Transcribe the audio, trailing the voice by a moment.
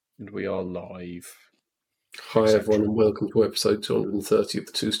And we are live. Hi everyone and welcome to episode 230 of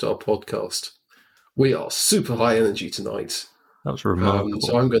the Two Star Podcast. We are super high energy tonight. That was remarkable.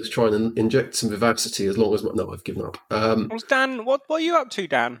 So I'm going to try and inject some vivacity as long as... No, I've given up. Dan, what are you up to,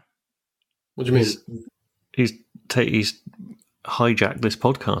 Dan? What do you mean? He's hijacked this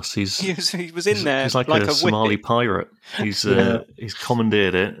podcast. He was in there he's like a Somali pirate. He's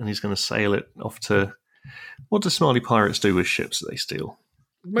commandeered it and he's going to sail it off to... What do Somali pirates do with ships that they steal?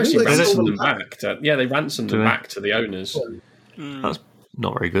 Mostly ransom them back. They ransom them back to the owners. That's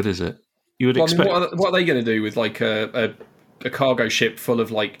not very good, is it? You would expect... what are they going to do with like a cargo ship full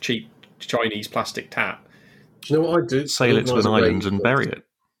of like cheap Chinese plastic tat? Do you know what I'd do? Sail it to an island and bury it.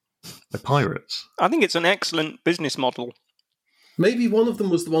 They're pirates. I think it's an excellent business model. Maybe one of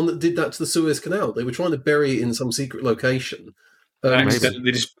them was the one that did that to the Suez Canal. They were trying to bury it in some secret location. They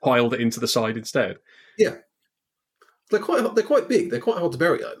just piled it into the side instead. Yeah. They're quite big. They're quite hard to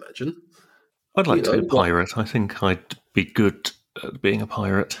bury, I imagine. I'd like to be a pirate. I think I'd be good at being a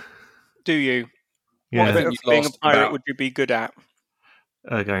pirate. Do you? Yeah. What bit of being a pirate would you be good at?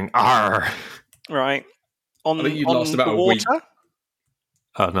 Going, arr! Right. I think you'd last about a week.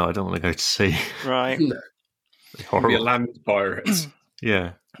 Oh, no, I don't want to go to sea. Right. No. Be a land pirate.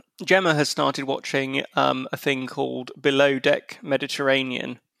 Yeah. Gemma has started watching a thing called Below Deck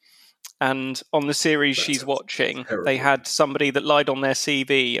Mediterranean. And on the series she's watching, they had somebody that lied on their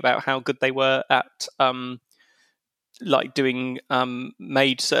CV about how good they were at doing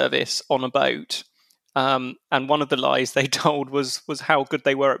maid service on a boat. And one of the lies they told was how good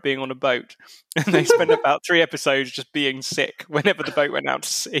they were at being on a boat. And they spent about 3 episodes just being sick whenever the boat went out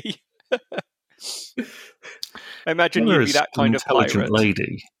to sea. I imagine you'd be that kind of pirate.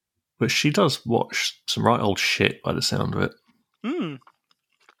 Lady, but she does watch some right old shit by the sound of it.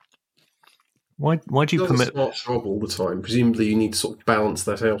 Why do you permit this job all the time? Presumably you need to sort of balance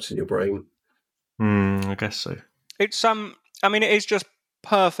that out in your brain. I guess so. It's it is just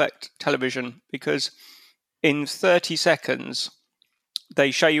perfect television because in 30 seconds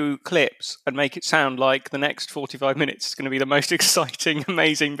they show you clips and make it sound like the next 45 minutes is going to be the most exciting,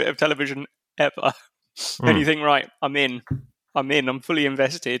 amazing bit of television ever. And you think, right, I'm in, I'm fully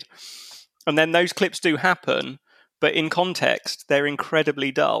invested. And then those clips do happen, but in context, they're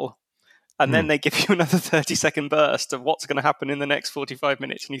incredibly dull. And then they give you another 30-second burst of what's going to happen in the next 45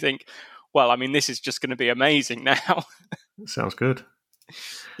 minutes. And you think, well, this is just going to be amazing now. Sounds good.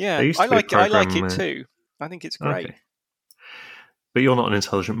 Yeah, I like it too. I think it's great. Okay. But you're not an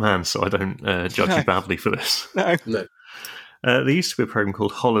intelligent man, so I don't judge you badly for this. No. There used to be a program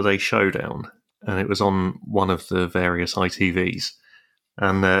called Holiday Showdown, and it was on one of the various ITVs.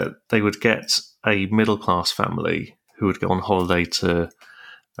 And they would get a middle-class family who would go on holiday to...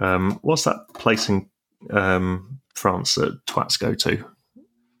 what's that place in France that twats go to?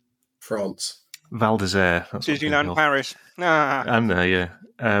 France. Val d'Isère. Disneyland Paris. And yeah.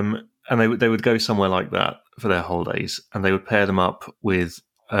 And they would go somewhere like that for their holidays, and they would pair them up with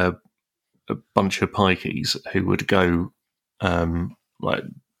a bunch of pikeys who would go like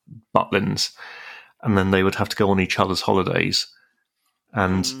butlins, and then they would have to go on each other's holidays.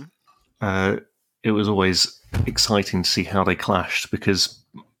 And it was always exciting to see how they clashed, because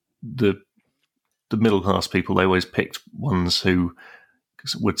the middle class people, they always picked ones who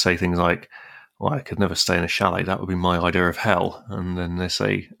would say things like, well, I could never stay in a chalet, that would be my idea of hell. And then they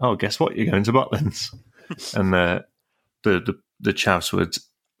say, oh, guess what, you're going to Butlins. And the chavs would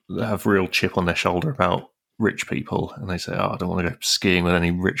have real chip on their shoulder about rich people, and they say, oh, I don't want to go skiing with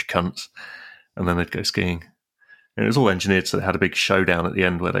any rich cunts. And then they'd go skiing. And it was all engineered so they had a big showdown at the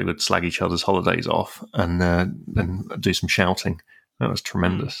end where they would slag each other's holidays off and then do some shouting. That was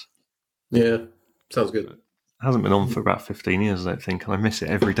tremendous. Yeah, sounds good. It hasn't been on for about 15 years, I don't think, and I miss it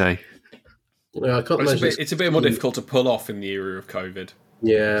every day. Yeah, I can't imagine. It's a bit more difficult to pull off in the era of COVID.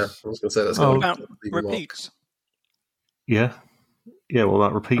 Yeah, I was going to say that's going to be repeats. Yeah, well,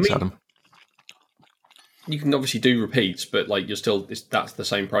 that repeats, Adam. You can obviously do repeats, but like that's the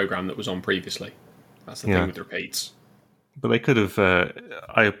same program that was on previously. That's the thing with repeats. But they could have.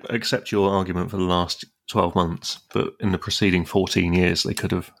 I accept your argument for the last 12 months, but in the preceding 14 years, they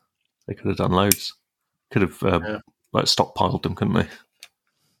could have done loads. Could have stockpiled them, couldn't they?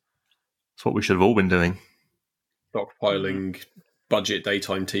 That's what we should have all been doing. Stockpiling budget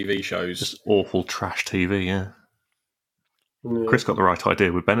daytime TV shows. Just awful trash TV, yeah. Chris got the right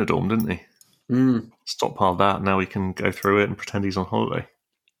idea with Benidorm, didn't he? Stockpiled that, now he can go through it and pretend he's on holiday.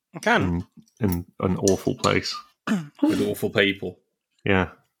 I can. In an awful place. With awful people. Yeah.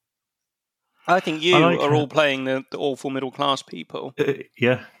 I think you are all playing the awful middle class people.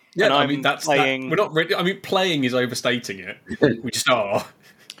 Yeah. Yeah, we're not really. Playing is overstating it. We just are.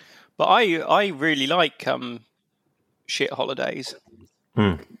 But I really like shit holidays.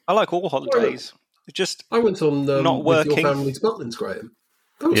 Hmm. I like all holidays. It's just I went on not with your working. family to Butlins, Graham.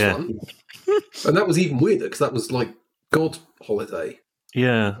 That was Yeah. fun. And that was even weirder because that was like God holiday.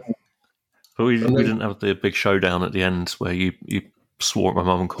 Yeah. But we And then- didn't have the big showdown at the end where you swore at my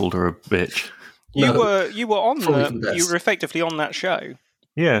mum and called her a bitch. You No, were on probably for the you best. were effectively on that show.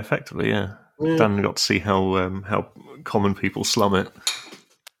 Yeah, effectively, yeah. Yeah. Dan got to see how common people slum it.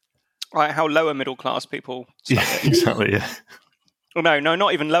 Like how lower middle class people. Yeah, exactly, yeah. Oh, no,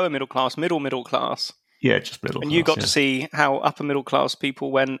 not even lower middle class, middle class. Yeah, just middle And class, you got yeah. to see how upper middle class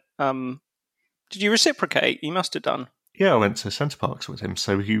people went. Did you reciprocate? You must have done. Yeah, I went to Centre Parks with him,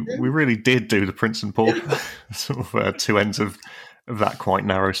 so we really did do the Prince and Paul sort of two ends of that quite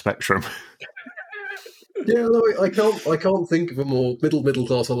narrow spectrum. Yeah, no, I can't think of a more middle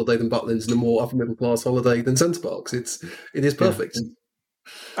class holiday than Butlins and a more upper middle class holiday than Centre Parks. It is perfect.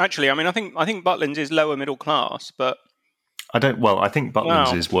 Actually, I mean, I think Butlins is lower middle class, but I think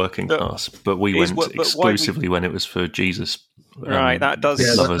Butlins is working class, but we went exclusively when it was for Jesus. Right, that does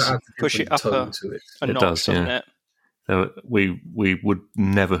lovers. That adds a push it different up tone to it. a It notch, does, doesn't yeah. it? So we would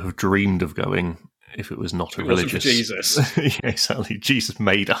never have dreamed of going if it was not a It wasn't for religious. Jesus. Yeah, exactly. Jesus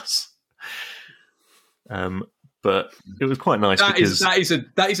made us. But it was quite nice because that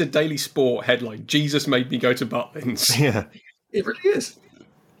is a Daily Sport headline. Jesus made me go to Butlins. yeah. It really is.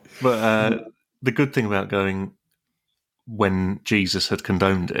 But the good thing about going when Jesus had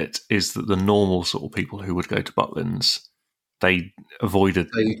condoned it is that the normal sort of people who would go to Butlins, they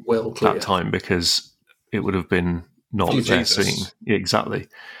avoided that time because it would have been not For their Jesus. scene. Yeah, exactly.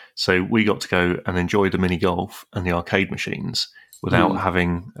 So we got to go and enjoy the mini golf and the arcade machines without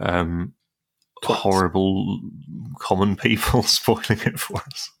having horrible common people spoiling it for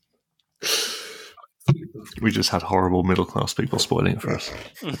us. We just had horrible middle class people spoiling it for us.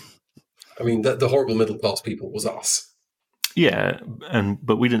 I mean, the horrible middle class people was us. Yeah,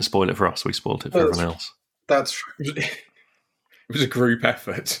 but we didn't spoil it for us. We spoiled it for everyone else. That's true. It was a group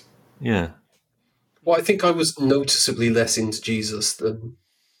effort. Yeah. Well, I think I was noticeably less into Jesus than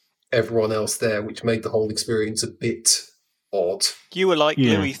everyone else there, which made the whole experience a bit odd. You were like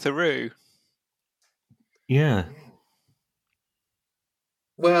Yeah. Louis Theroux. Yeah.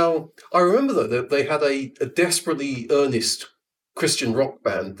 Well, I remember, though, that they had a desperately earnest Christian rock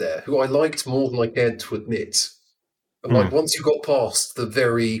band there, who I liked more than I cared to admit. And once you got past the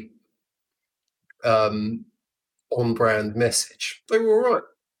very on-brand message, they were all right.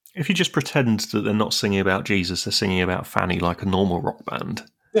 If you just pretend that they're not singing about Jesus, they're singing about Fanny like a normal rock band,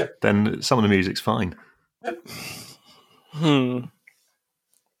 then some of the music's fine. I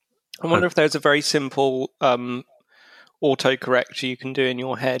wonder if there's a very simple autocorrect you can do in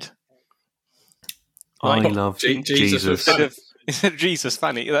your head. I love Jesus. Instead of Jesus,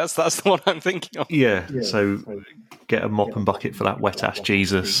 Fanny. That's the one I'm thinking of. Yeah, so get a mop and bucket for that wet ass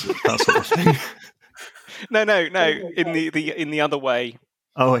Jesus, that sort of thing. No. In the other way.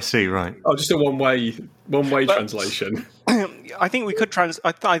 Oh, I see. Right. Oh, just a one-way translation. I think we could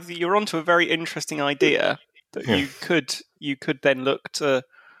you're onto a very interesting idea that you could then look to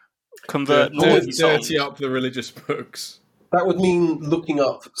convert dirty up the religious books. That would mean looking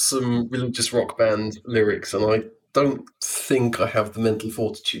up some religious rock band lyrics, and I don't think I have the mental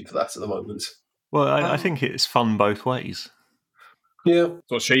fortitude for that at the moment. Well, I think it's fun both ways. Yeah. That's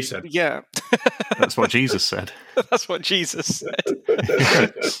what she said. Yeah. That's what Jesus said. That's what Jesus said.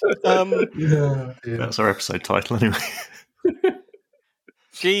 That's our episode title, anyway.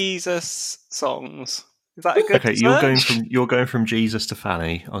 Jesus songs. Is that a good Okay, search? you're going from Jesus to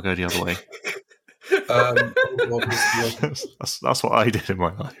Fanny. I'll go the other way. That's what I did in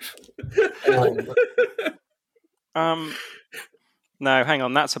my life. No, hang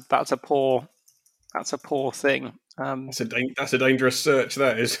on. That's a poor thing. That's a dangerous search.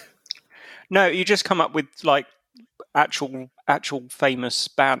 That is. No, you just come up with like actual famous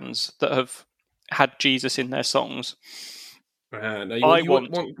bands that have had Jesus in their songs. No, I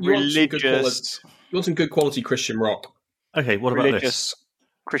want religious. You want some good quality Christian rock. Okay, what about religious this?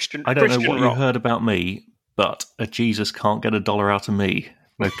 Christian. I don't know Christian what rock. you heard about me, but a Jesus can't get $1 out of me.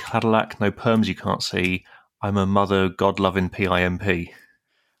 No Cadillac, no perms you can't see. I'm a mother, God-loving PIMP.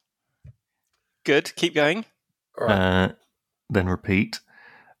 Good. Keep going. Right. Then repeat.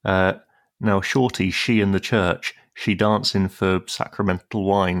 Now, Shorty, she in the church, she dancing for sacramental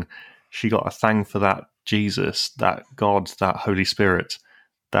wine. She got a thang for that Jesus, that God, that Holy Spirit,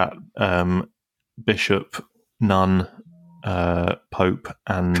 that bishop, nun, pope,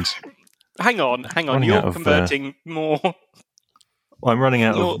 and... Hang on. Running out You're of, converting more. I'm running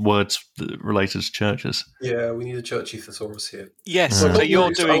out of words related to churches. Yeah, we need a churchy thesaurus here. Yes, So so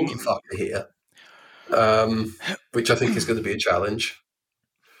you're doing... Unky fucker here, which I think is going to be a challenge.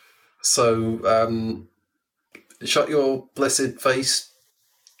 So, shut your blessed face,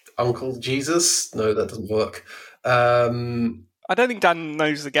 Uncle Jesus. No, that doesn't work. I don't think Dan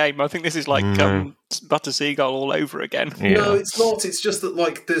knows the game. I think this is like Butter Seagull all over again. Yeah. No, it's not. It's just that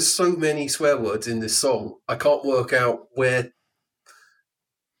like there's so many swear words in this song. I can't work out where.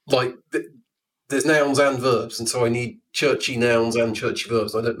 Like, there's nouns and verbs, and so I need churchy nouns and churchy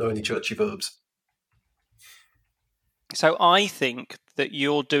verbs. I don't know any churchy verbs. So I think that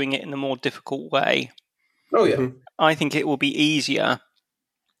you're doing it in a more difficult way. Oh yeah. I think it will be easier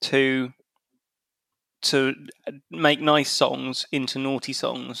to make nice songs into naughty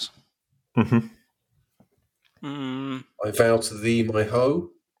songs. Mm-hmm. I vow to thee, my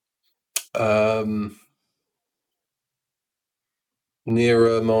hoe.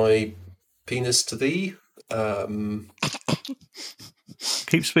 Nearer my penis to thee.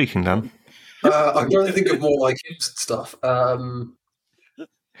 Keep speaking, Dan. I'm trying to think of more like hymns and stuff.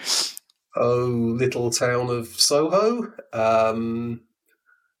 Oh, little town of Soho.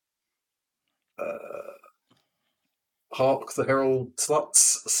 Hark the herald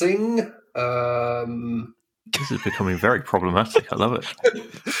sluts sing. This is becoming very problematic. I love it.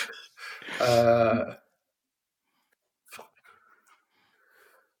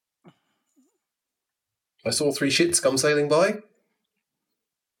 I saw three shits come sailing by.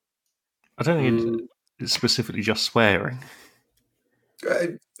 I don't think it's specifically just swearing.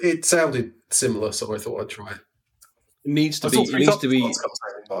 It sounded similar, so I thought I'd try it. It needs to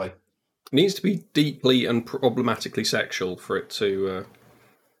be deeply and problematically sexual for it to.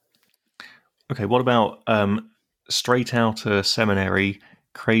 Okay, what about straight out of seminary,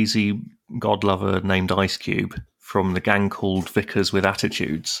 crazy god lover named Ice Cube from the gang called Vickers with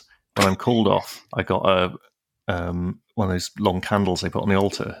Attitudes? When I'm called off, I got one of those long candles they put on the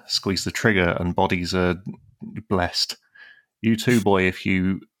altar, squeeze the trigger, and bodies are blessed. You too, boy, if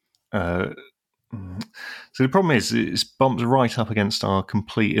you... So the problem is, it's bumped right up against our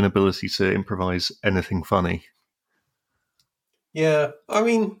complete inability to improvise anything funny. Yeah, I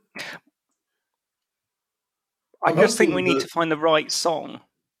mean... I just think we need to find the right song.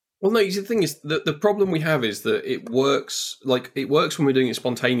 Well, no, the thing is, the problem we have is that it works when we're doing it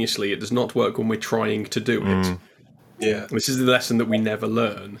spontaneously. It does not work when we're trying to do it. Yeah. This is the lesson that we never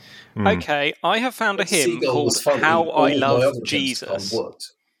learn. Okay, I have found a hymn called How I Love Jesus.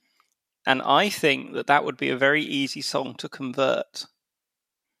 And I think that would be a very easy song to convert.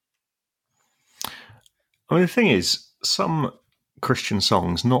 I mean, the thing is, some Christian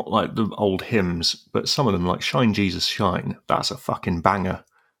songs, not like the old hymns, but some of them, like Shine Jesus Shine, that's a fucking banger.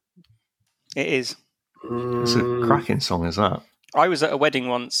 It is. It's a cracking song, is that? I was at a wedding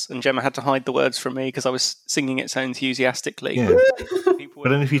once, and Gemma had to hide the words from me because I was singing it so enthusiastically. Yeah. But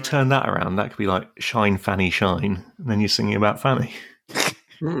then if you turn that around, that could be like Shine, Fanny, Shine, and then you're singing about Fanny.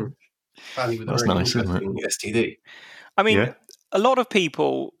 Fanny with That's nice, isn't it? STD. I mean, a lot of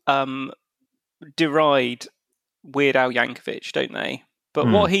people deride Weird Al Yankovic, don't they? But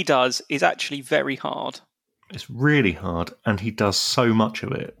what he does is actually very hard. It's really hard, and he does so much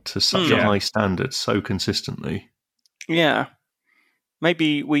of it to such a high standard, so consistently. Yeah.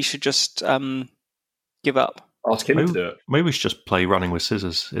 Maybe we should just give up. Ask him to do it. Maybe we should just play Running with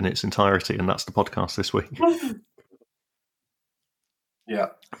Scissors in its entirety, and that's the podcast this week. Yeah.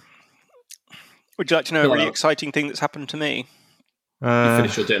 Would you like to know a really exciting thing that's happened to me? You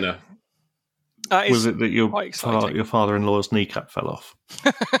finished your dinner. Was it that your father-in-law's kneecap fell off?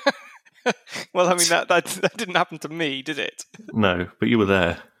 Well, I mean, that didn't happen to me, did it? No, but you were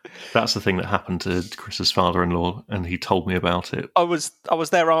there. That's the thing that happened to Chris's father-in-law, and he told me about it. I was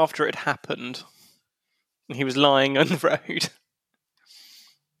there after it happened. And he was lying on the road.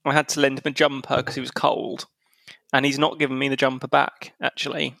 I had to lend him a jumper because he was cold. And he's not given me the jumper back,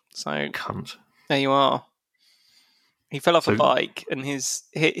 actually. So Cunt. There you are. He fell off a bike and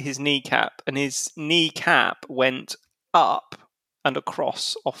hit his kneecap, and his kneecap went up and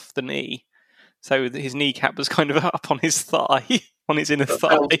across off the knee. So his kneecap was kind of up on his thigh, on his inner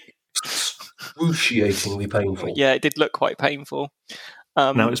thigh. Excruciatingly painful. Yeah, it did look quite painful.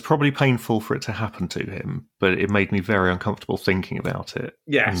 Now, it's probably painful for it to happen to him, but it made me very uncomfortable thinking about it.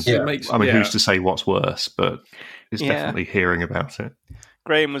 Yes. Who's to say what's worse, but it's definitely hearing about it.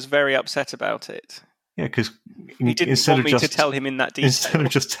 Graham was very upset about it. Yeah, because he didn't want me to tell him in that detail. Instead of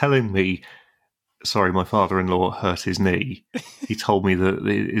just telling me, sorry, my father-in-law hurt his knee, he told me that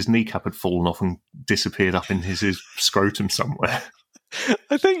his kneecap had fallen off and disappeared up in his scrotum somewhere.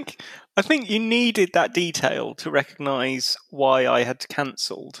 I think you needed that detail to recognise why I had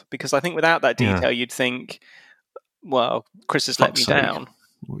cancelled, because I think without that detail, you'd think, well, Chris has let me down.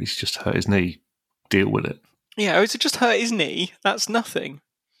 Well, he's just hurt his knee. Deal with it. Yeah, it's just hurt his knee. That's nothing.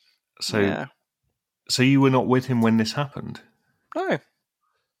 So you were not with him when this happened? No.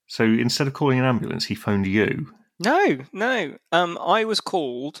 So instead of calling an ambulance, he phoned you? No. I was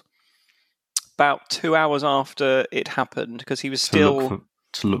called about 2 hours after it happened because he was still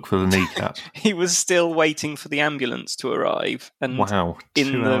to look for the kneecap. He was still waiting for the ambulance to arrive. And wow!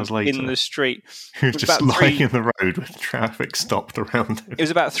 2 hours later, in the street, he was just lying in the road with traffic stopped around him. It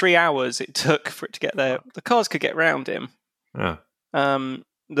was about 3 hours it took for it to get there. The cars could get round him. Yeah.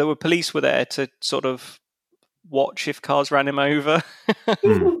 There were police were there to sort of watch if cars ran him over.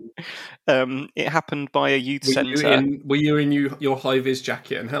 It happened by a youth centre. Were you in your high-vis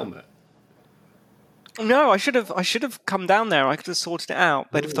jacket and helmet? No, I should have come down there. I could have sorted it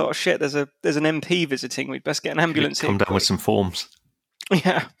out. They'd have thought, oh shit, there's an MP visiting. We'd best get an ambulance here. Come down with some forms.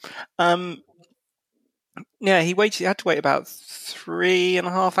 Yeah. Yeah, he had to wait about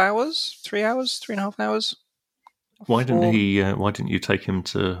 3.5 hours. 3 hours, 3.5 hours. Why didn't you take him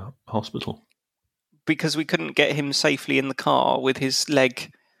to hospital? Because we couldn't get him safely in the car with his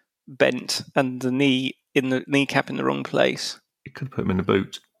leg bent and the kneecap in the wrong place. You could put him in a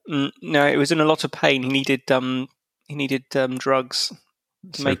boot. No, it was in a lot of pain. He needed drugs.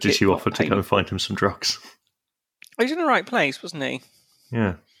 So did you offer to go and find him some drugs? He was in the right place, wasn't he?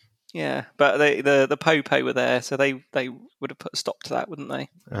 Yeah. Yeah, but the Popo were there, so they would have put a stop to that, wouldn't they?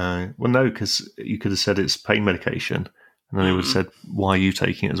 Well, no, because you could have said it's pain medication, and then they would have said, "Why are you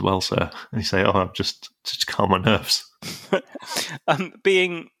taking it as well, sir?" And you say, "Oh, I'm just to calm my nerves."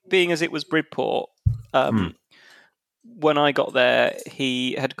 Being as it was Bridport, when I got there,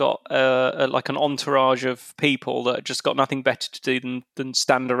 he had got like an entourage of people that had just got nothing better to do than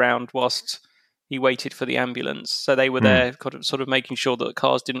stand around whilst he waited for the ambulance. So they were there sort of making sure that the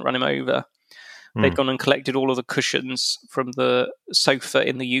cars didn't run him over. They'd gone and collected all of the cushions from the sofa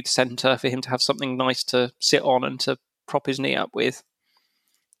in the youth centre for him to have something nice to sit on and to prop his knee up with.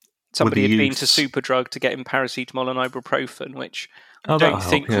 Somebody had been to Superdrug to get him paracetamol and ibuprofen, which I don't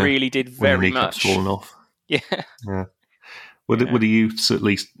think really did very much. Fallen off. Yeah. Were the youths at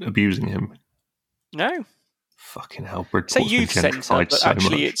least abusing him? No. Fucking hell, Bridport's it's a youth centre, but so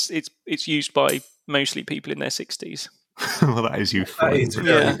actually much. it's used by mostly people in their 60s. Well, that is youthful. That is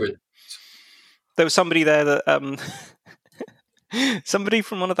very good. There was somebody there that somebody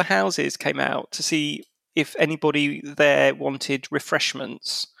from one of the houses came out to see if anybody there wanted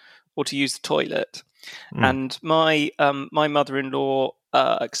refreshments or to use the toilet. And my mother-in-law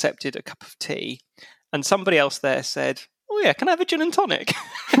accepted a cup of tea, and somebody else there said, "Oh yeah, can I have a gin and tonic?"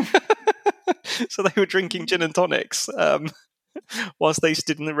 So they were drinking gin and tonics whilst they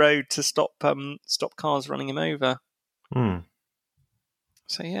stood in the road to stop cars running him over.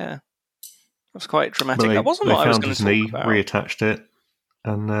 So yeah, that was quite dramatic. That wasn't what I was going to talk about. Reattached it,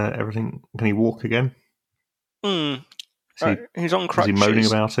 and everything. Can he walk again? He's on crutches. Is he moaning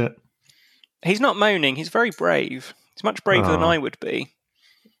about it? He's not moaning. He's very brave. He's much braver than I would be.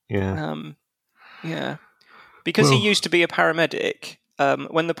 Yeah. Yeah. Because he used to be a paramedic.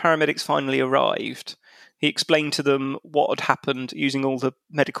 When the paramedics finally arrived, he explained to them what had happened using all the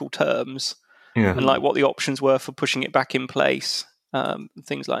medical terms and like what the options were for pushing it back in place,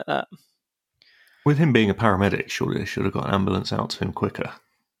 things like that. With him being a paramedic, surely they should have got an ambulance out to him quicker.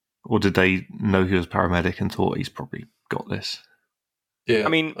 Or did they know he was a paramedic and thought he's probably got this? Yeah, I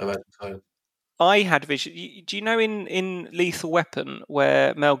mean, I had vision. Do you know in Lethal Weapon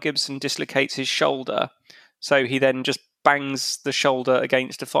where Mel Gibson dislocates his shoulder, so he then just bangs the shoulder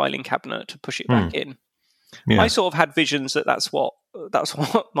against a filing cabinet to push it back in? Yeah. I sort of had visions that's what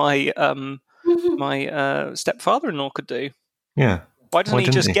my my stepfather-in-law could do. Yeah. Why doesn't he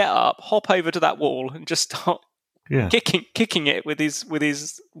just get up, hop over to that wall, and just start kicking it with his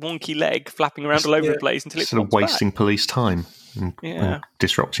wonky leg, flapping around all over the place until it's wasting police time and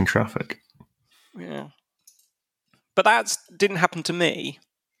disrupting traffic. Yeah, but that didn't happen to me.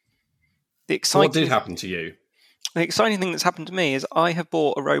 What did happen to you? The exciting thing that's happened to me is I have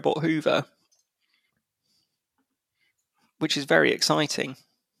bought a robot Hoover, which is very exciting.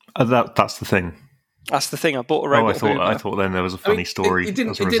 That's the thing. That's the thing. I bought a robot Hoover. I thought then there was a funny story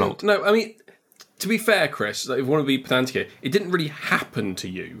as a result. No, I mean, to be fair, Chris, if you want to be pedantic here, it didn't really happen to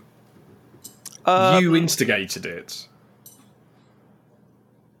you. You instigated it.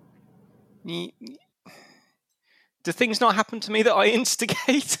 Do things not happen to me that I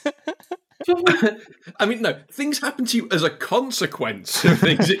instigate? I mean, no, things happen to you as a consequence of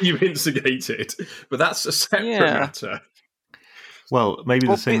things that you instigated, but that's a separate matter. Well, maybe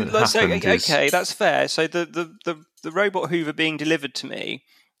the thing that happened is... Okay, that's fair. So the robot Hoover being delivered to me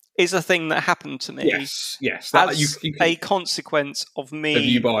is a thing that happened to me. Yes. As a consequence of me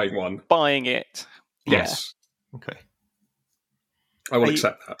you buying one. Buying it. Yes. Yeah. Okay. I will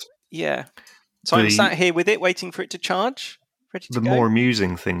accept that. Yeah. So I'm sat here with it, waiting for it to charge. The more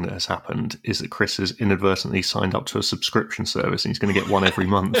amusing thing that has happened is that Chris has inadvertently signed up to a subscription service and he's going to get one every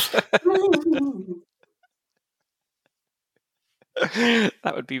month.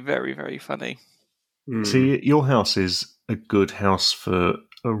 That would be very, very funny. See, your house is a good house for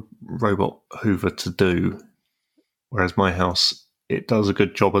a robot Hoover to do, whereas my house, it does a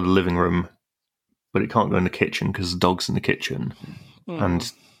good job of the living room, but it can't go in the kitchen because the dog's in the kitchen.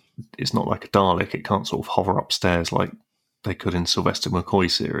 And it's not like a Dalek. It can't sort of hover upstairs like they could in Sylvester McCoy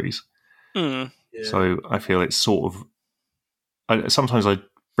series. Yeah. So I feel it's sort of... sometimes I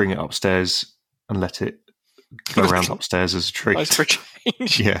bring it upstairs and let it go around upstairs as a treat. Nice for a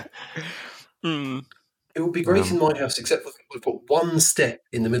change. Yeah. It would be great in my house, except for we've got one step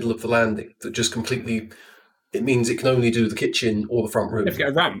in the middle of the landing that just completely... It means it can only do the kitchen or the front room. If you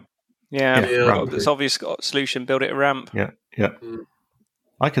get a ramp. Yeah. Ramp. It's obvious got a solution. Build it a ramp. Yeah.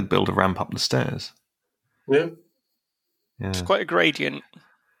 I could build a ramp up the stairs. Yeah. It's quite a gradient.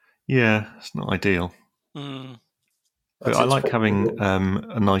 Yeah, it's not ideal. But I like having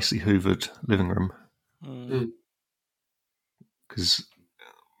a nicely hoovered living room. Because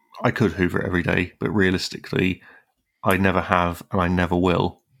I could hoover it every day, but realistically, I never have and I never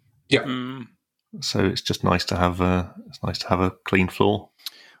will. Yeah. So it's just nice to have a clean floor.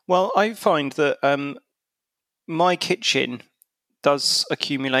 Well, I find that my kitchen does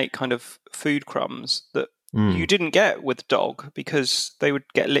accumulate kind of food crumbs that you didn't get with the dog because they would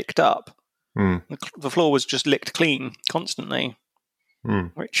get licked up. The floor was just licked clean constantly.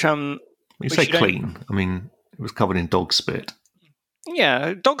 Which when you say clean, I mean it was covered in dog spit.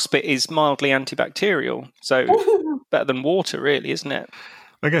 Yeah, dog spit is mildly antibacterial, so better than water, really, isn't it?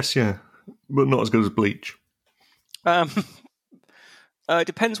 I guess, yeah, but not as good as bleach. It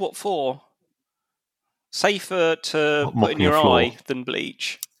depends what for. Safer to put in your eye than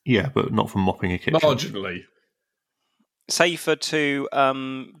bleach. Yeah, but not for mopping a kitchen. Marginally. Safer to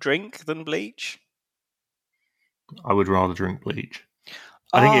drink than bleach. I would rather drink bleach.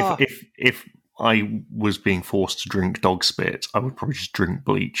 I think if I was being forced to drink dog spit, I would probably just drink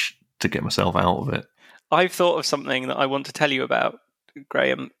bleach to get myself out of it. I've thought of something that I want to tell you about,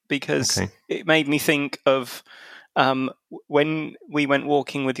 Graham, because it made me think of when we went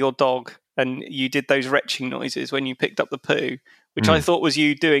walking with your dog and you did those retching noises when you picked up the poo, which I thought was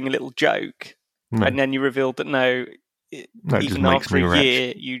you doing a little joke. No. And then you revealed that even after a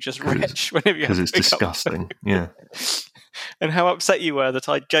year, you just retch whenever you have to because it's pick disgusting. Up yeah. And how upset you were that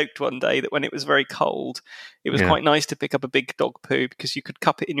I joked one day that when it was very cold, it was quite nice to pick up a big dog poo because you could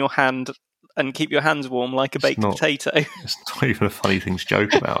cup it in your hand and keep your hands warm like a baked potato. It's not even a funny thing to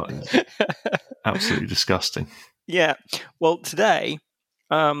joke about. It's absolutely disgusting. Yeah. Well, today,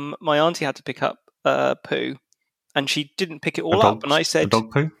 my auntie had to pick up poo, and she didn't pick it all up. And I said, "A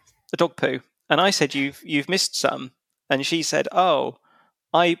dog poo." A dog poo. And I said, "You've missed some." And she said, "Oh,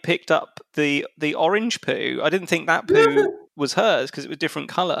 I picked up the orange poo. I didn't think that poo was hers because it was different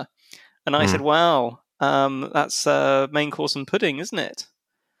colour." And I said, "Wow, that's main course and pudding, isn't it?"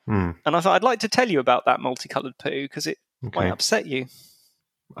 And I thought I'd like to tell you about that multicoloured poo because it might upset you.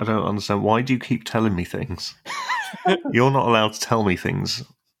 I don't understand. Why do you keep telling me things? You're not allowed to tell me things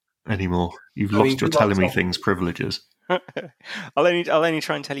anymore. You've lost your telling me things privileges. I'll only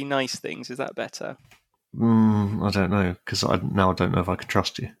try and tell you nice things. Is that better? I don't know, because I don't know if I can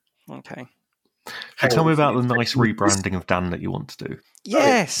trust you. Okay. Tell me about the nice rebranding of Dan that you want to do.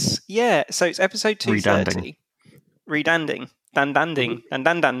 Yes, yeah. So it's episode 230. Redanding. Dan-danding.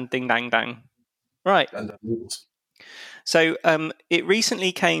 Dan-dan-dan-ding-dang-dang. Right. So it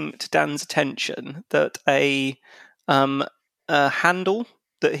recently came to Dan's attention that a handle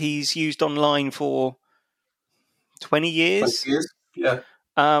that he's used online for 20 years,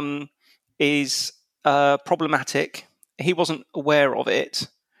 is problematic. He wasn't aware of it.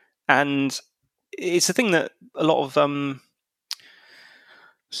 And it's a thing that a lot of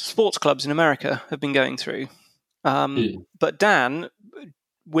sports clubs in America have been going through. But Dan,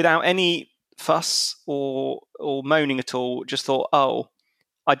 without any fuss or moaning at all, just thought,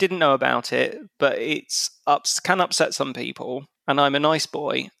 I didn't know about it, but can upset some people, and I'm a nice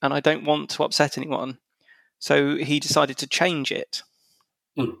boy, and I don't want to upset anyone. So he decided to change it,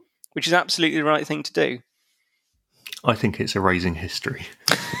 which is absolutely the right thing to do. I think it's erasing history.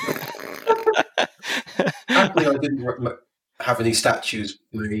 Happily, I didn't have any statues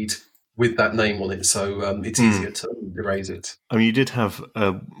made with that name on it, so it's easier to erase it. I mean, you did have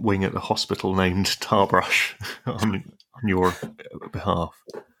a wing at the hospital named Tarbrush on your behalf.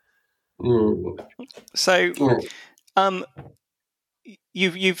 So,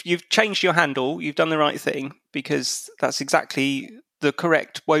 you've changed your handle. You've done the right thing, because that's exactly the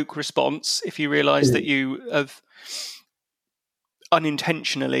correct woke response. If you realise that you have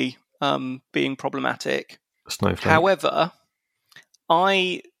unintentionally being problematic. Snowflake. However,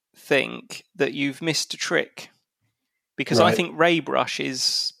 I think that you've missed a trick, because I think Raybrush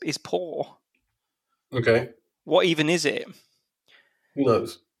is poor. Okay. What even is it? Who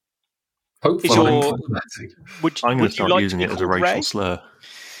knows? Hopefully, I'm going to start using it as a racial slur.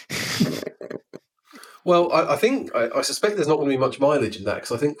 Well, I suspect there's not going to be much mileage in that,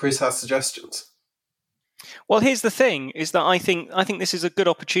 because I think Chris has suggestions. Well, here's the thing: is that I think this is a good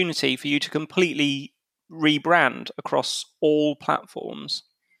opportunity for you to completely rebrand across all platforms,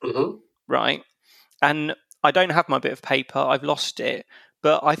 right? And I don't have my bit of paper; I've lost it.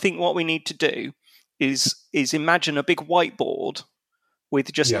 But I think what we need to do is imagine a big whiteboard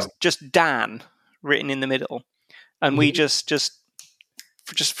with just Dan written in the middle, and we just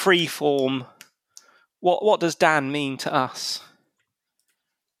free form. What does Dan mean to us?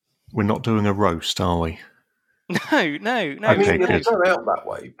 We're not doing a roast, are we? No. I mean, it'll turn out that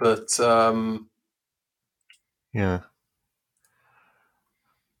way, but yeah.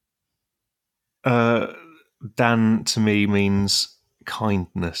 Dan to me means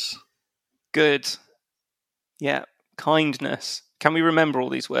kindness. Good. Yeah, kindness. Can we remember all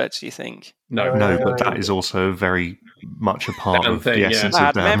these words, do you think? No, but that is also very much a part of the essence of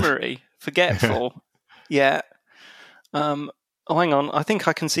bad Dan. memory, forgetful. Yeah. Oh, hang on. I think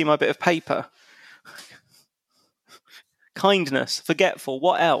I can see my bit of paper. Kindness, forgetful.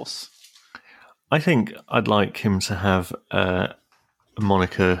 What else? I think I'd like him to have a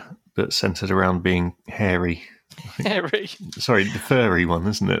moniker that's centered around being hairy. Hairy. Sorry, the furry one,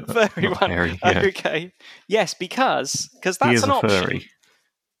 isn't it? Furry Not one. Hairy, yeah. Okay. Yes, because that's he is an a option. furry.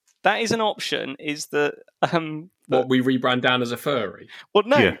 That is an option. Is that what we rebrand Dan as a furry? Well,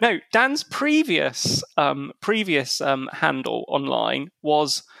 no. Dan's previous handle online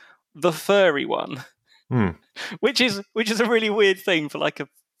was the furry one, which is a really weird thing for like a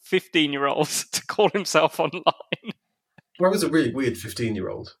 15-year-old to call himself online. I was a really weird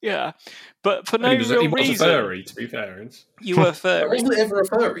 15-year-old. Yeah, but for no real reason. He was a furry, to be fair. You were a furry. I wasn't ever a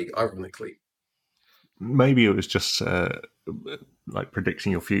furry, ironically. Maybe it was just like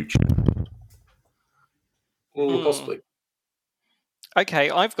predicting your future. Possibly.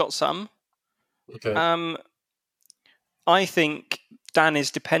 Okay, I've got some. Okay. I think Dan is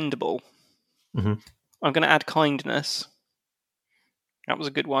dependable. Mm-hmm. I'm going to add kindness. That was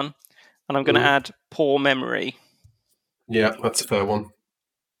a good one. And I'm going to add poor memory. Yeah, that's a fair one.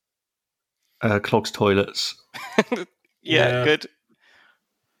 Clogs toilets. yeah, good.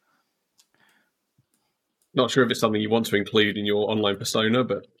 Not sure if it's something you want to include in your online persona,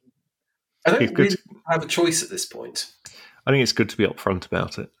 but I don't really have a choice at this point. I think it's good to be upfront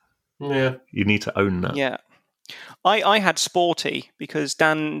about it. Yeah. You need to own that. Yeah. I had sporty because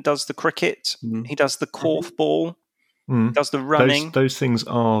Dan does the cricket, he does the korfball, does the running. Those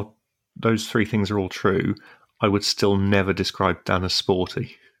three things are all true. I would still never describe Dan as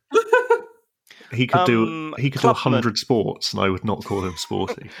sporty. He could do 100 sports, and I would not call him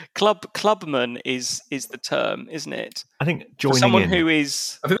sporty. Clubman is the term, isn't it? I think joining someone in. Who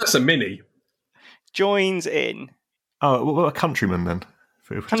is. I think that's a mini. Joins in. Oh, well, a countryman then. If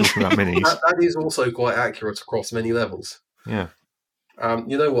we're talking about minis, that is also quite accurate across many levels. Yeah.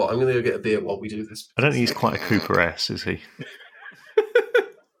 You know what? I'm going to go get a beer while we do this. I don't think he's quite a Cooper S, is he?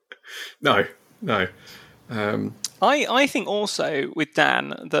 No. I think also with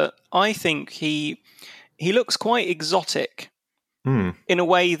Dan that I think he looks quite exotic in a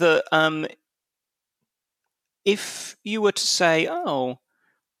way that if you were to say, oh,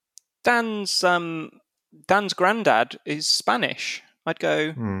 Dan's granddad is Spanish, I'd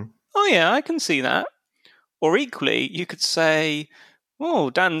go, oh yeah, I can see that. Or equally, you could say,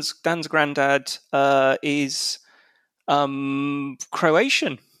 oh, Dan's granddad is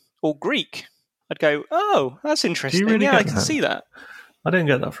Croatian or Greek. I'd go, oh, that's interesting. Really I can see that. I don't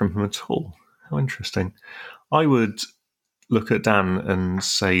get that from him at all. How interesting. I would look at Dan and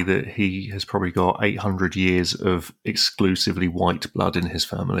say that he has probably got 800 years of exclusively white blood in his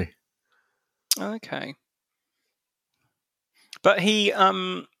family. Okay. But he's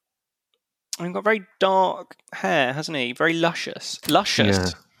got very dark hair, hasn't he? Very luscious.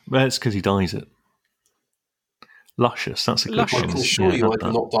 Yeah. Well, it's because he dyes it. Luscious, that's a good one. I can assure you I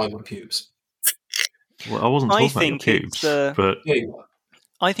did not dye my pubes. Well, I wasn't talking about your pubes, but... Yeah, you are.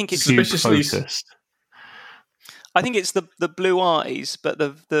 I think it's Suspiciously focused. I think it's the blue eyes, but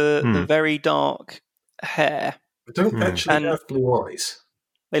the very dark hair. I don't actually And- have blue eyes.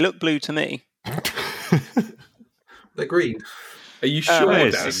 They look blue to me. They're green. Are you sure,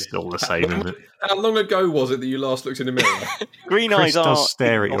 It's Dan? still the same, isn't it? How long ago was it that you last looked in the mirror? Green Chris eyes are does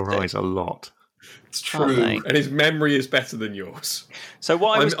stare at your hypnotic, eyes a lot. It's aren't true. they? And his memory is better than yours. So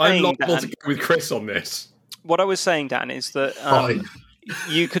what I was I'm saying, liable Dan, to go with Chris on this. what I was saying, Dan, is that Fine.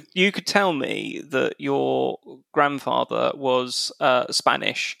 you could tell me that your grandfather was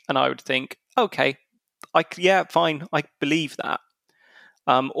Spanish, and I would think, okay, fine, I believe that.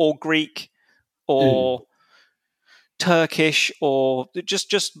 Or Greek, or Turkish, or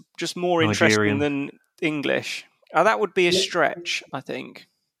just more interesting Nigerian. than English. That would be a stretch, I think.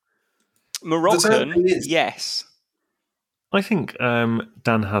 The Moroccan, sad thing is- yes. I think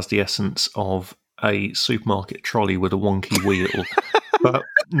Dan has the essence of a supermarket trolley with a wonky wheel, but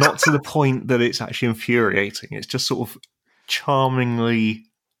not to the point that it's actually infuriating. It's just sort of charmingly,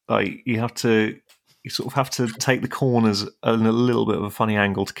 like you sort of have to take the corners in a little bit of a funny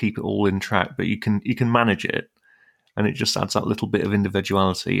angle to keep it all in track, but you can manage it, and it just adds that little bit of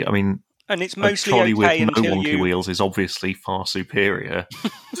individuality. I mean, And it's a mostly trolley okay with no until wonky you. wheels is obviously far superior,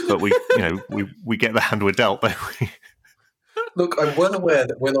 but we get the hand we're dealt, don't we? Look, I'm well aware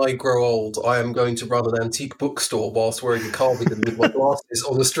that when I grow old, I am going to run an antique bookstore whilst wearing a cardigan with my glasses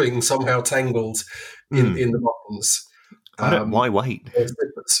on a string somehow tangled in the buttons. Why wait? or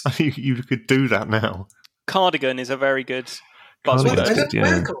slippers. You could do that now. Cardigan is a very good Cardigan. buzzword. I don't Yeah.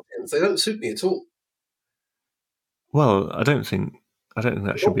 wear cardigans. They don't suit me at all. Well, I don't think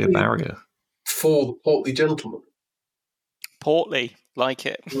that should be a barrier. For the portly gentleman. Portly, like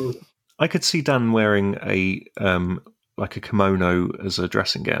it. I could see Dan wearing a like a kimono as a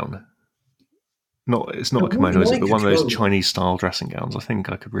dressing gown. It's not a kimono, is it? But one of those Chinese style dressing gowns. I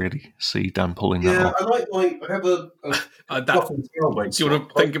think I could really see Dan pulling that Yeah, off. I have a fluff and tailbone Do you want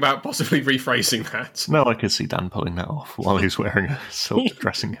to think about possibly rephrasing that? No, I could see Dan pulling that off while he's wearing a silk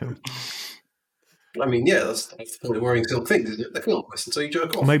dressing gown. I mean, yeah, that's the point of wearing silk things, isn't it? They feel nice until you jerk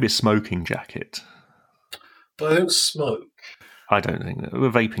off. Or maybe a smoking jacket. But I don't smoke. I don't think that. A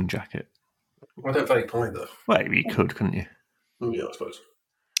vaping jacket. I don't vape either. Well, you could, couldn't you? Yeah, I suppose.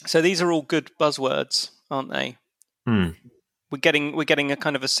 So these are all good buzzwords, aren't they? Hmm. We're getting a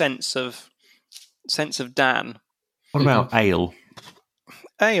kind of a sense of Dan. What about ale?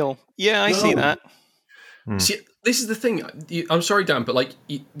 Ale. Yeah, I see No. that. See, this is the thing. I'm sorry, Dan, but like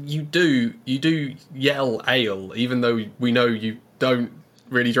you do yell ale, even though we know you don't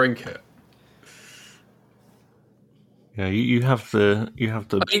really drink it. Yeah, you have the.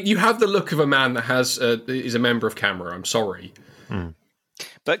 I mean, you have the look of a man that is a member of Camera. I'm sorry.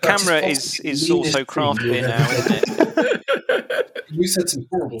 But That's Camera possibly is the also meanest craft thing beer you've now, ever isn't it? We said some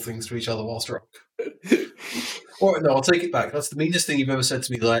horrible things to each other whilst drunk. All right, no, I'll take it back. That's the meanest thing you've ever said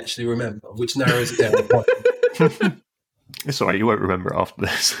to me that I actually remember, which narrows it down. It's all right. You won't remember it after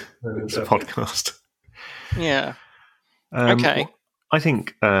this podcast. Yeah. Okay. I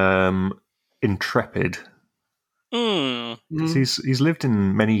think Intrepid. Mm. 'Cause he's lived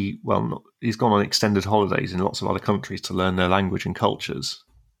in many. Well, he's gone on extended holidays in lots of other countries to learn their language and cultures.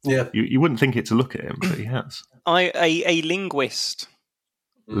 Yeah. You wouldn't think it to look at him, but he has. A linguist.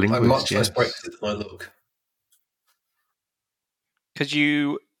 Linguist, I'm much yes. less Brexit than I look. Because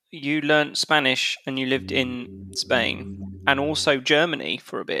you learnt Spanish and you lived in Spain and also Germany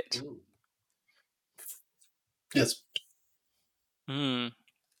for a bit. Yes. Mm.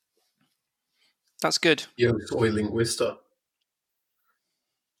 That's good. Yo soy linguista.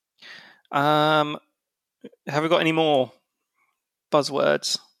 Have we got any more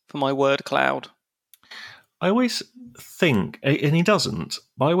buzzwords for my word cloud? I always think, and he doesn't,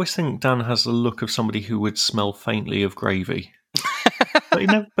 but I always think Dan has the look of somebody who would smell faintly of gravy.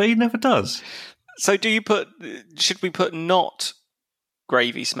 but he never does. So should we put not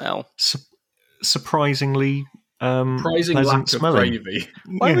gravy smell? Surprisingly Surprising pleasant lack smelling. of gravy.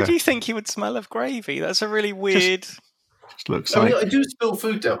 Why would you think he would smell of gravy? That's a really weird... Just looks I like... mean, I do spill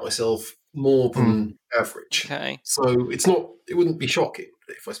food down myself more than average. Okay. So it wouldn't be shocking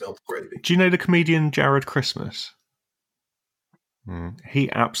if I smelled gravy. Do you know the comedian Jared Christmas? He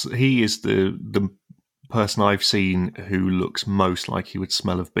is the person I've seen who looks most like he would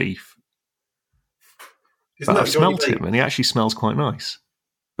smell of beef. Isn't But that I've smelt Johnny him, and he actually smells quite nice.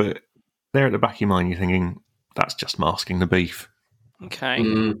 But there at the back of your mind, you're thinking, that's just masking the beef. Okay.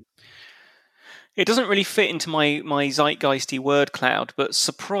 Mm. It doesn't really fit into my zeitgeisty word cloud, but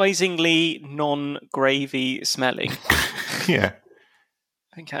surprisingly non-gravy smelling. Yeah.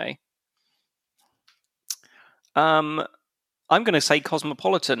 Okay. I'm going to say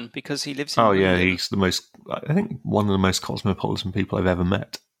Cosmopolitan because he lives in Oh yeah, London. he's I think one of the most cosmopolitan people I've ever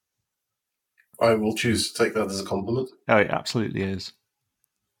met. I will choose to take that as a compliment. Oh, it absolutely is.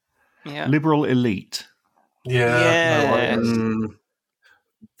 Yeah. Liberal elite. Yeah. No, Yes.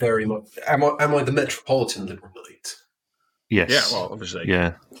 very much. Am I the metropolitan liberal elite? Yes. Yeah, well, obviously.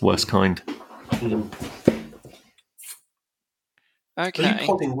 Yeah, worst kind. Are Okay. you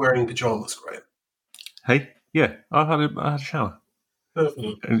podding wearing pajamas, Graham? Hey, yeah, I had a shower.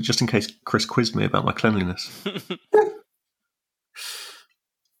 Just in case Chris quizzed me about my cleanliness.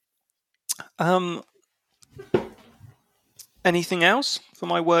 Anything else for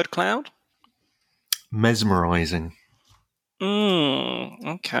my word cloud? Mesmerising.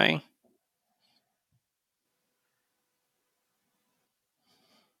 Okay.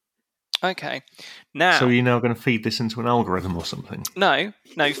 Okay. Now. So are you now going to feed this into an algorithm or something? No.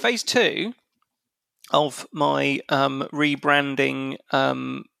 Phase 2 of my rebranding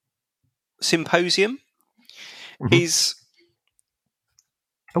symposium is.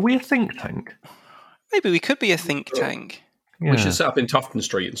 Are we a think tank? Maybe we could be a think tank. Yeah. We should set up in Tufton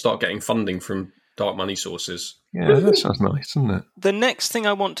Street and start getting funding from dark money sources. Yeah, that sounds nice, doesn't it? The next thing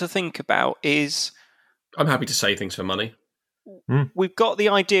I want to think about is I'm happy to say things for money. we've got the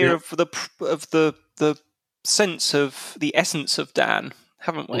idea of the sense of the essence of Dan,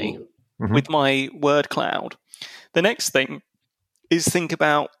 haven't we? Mhm. With my word cloud. The next thing is think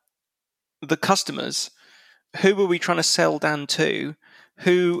about the customers. Who are we trying to sell Dan to?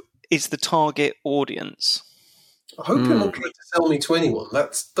 Who is the target audience? I hope you're not trying to sell me to anyone.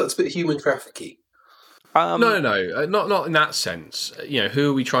 That's a bit human trafficking. No, not in that sense.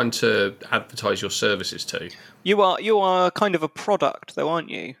 Who are we trying to advertise your services to? You are kind of a product, though, aren't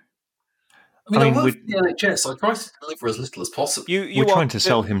you? I mean, I work for the NHS. I try to deliver as little as possible. We're trying to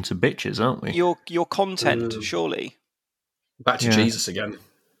sell him to bitches, aren't we? Your content, surely. Back to Jesus again.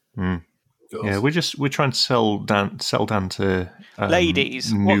 Yeah, we're trying to sell Dan to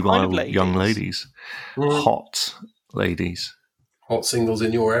ladies, nubile young ladies, hot ladies, hot singles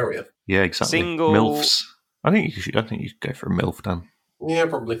in your area. Yeah, exactly. Single MILFs. I think you should go for a MILF, Dan. Yeah,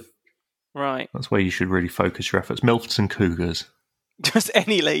 probably. Right. That's where you should really focus your efforts. MILFs and cougars. Just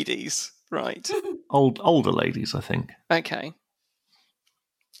any ladies, right? Older ladies, I think. Okay.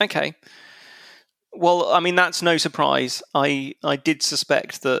 Well, I mean, that's no surprise. I did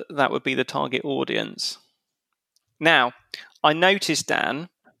suspect that would be the target audience. Now, I noticed, Dan,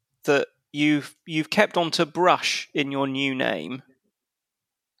 that you've kept on to Brush in your new name.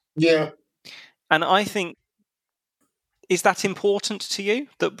 Yeah. And I think, is that important to you,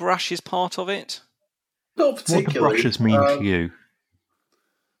 that Brush is part of it? Not particularly. What do brushes mean to you?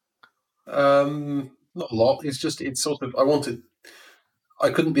 Not a lot. It's sort of, I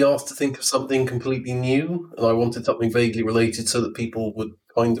couldn't be asked to think of something completely new, and I wanted something vaguely related so that people would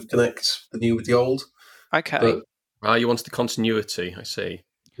kind of connect the new with the old. Okay. But, you wanted the continuity, I see.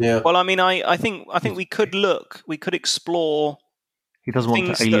 Yeah. Well, I mean, I think we could explore. He doesn't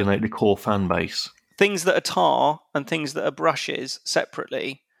want to alienate the core fan base. Things that are tar and things that are brushes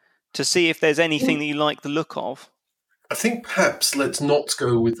separately, to see if there's anything that you like the look of. I think perhaps let's not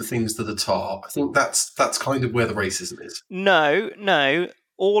go with the things that are tar. I think that's kind of where the racism is. No.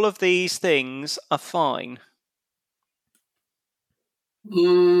 All of these things are fine.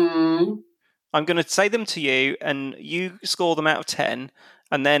 I'm going to say them to you, and you score them out of 10,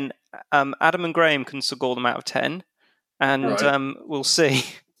 and then Adam and Graham can score them out of 10, and right. We'll see.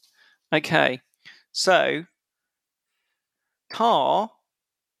 Okay, so tar,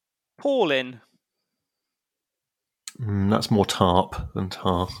 Paulin. That's more tarp than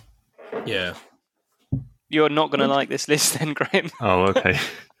tar. Yeah. You're not going to like this list then, Graham. Oh, okay.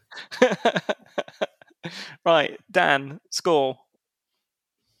 Right, Dan, score.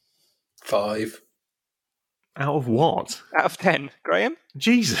 5. Out of what? Out of 10. Graham?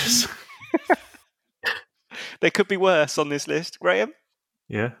 Jesus. There could be worse on this list. Graham?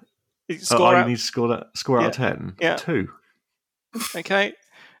 Yeah. You need to score out of 10? Yeah. 2. Okay.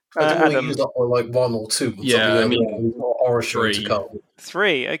 I don't want to use up by like 1 or 2. Yeah, I mean, or 3.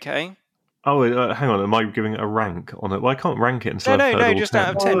 3, okay. Oh, hang on. Am I giving it a rank on it? Well, I can't rank it until No, just 10.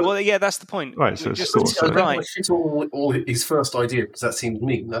 Out of 10. Well, yeah, that's the point. Right, so it's right. All his first idea, because that seems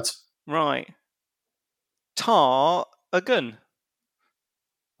mean. That's right. Tarragon.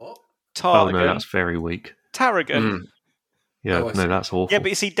 What? Tarragon. Oh, no, that's very weak. Tarragon. Yeah, that's awful. Yeah, but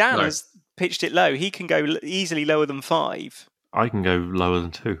you see, Dan has pitched it low. He can go easily lower than 5. I can go lower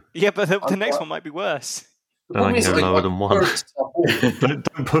than 2. Yeah, but the next one might be worse. Then I can go lower than 1.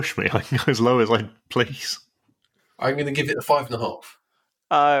 Don't push me. I can go as low as I please. I'm going to give it a 5.5.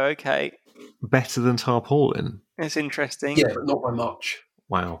 Oh, okay. better than Tarpaulin? It's interesting. Yeah, but not by much.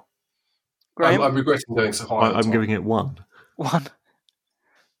 Wow. Graham? I'm regretting going so high. I'm giving it 1. 1.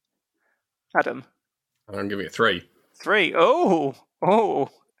 Adam? I'm giving it 3. 3. Oh,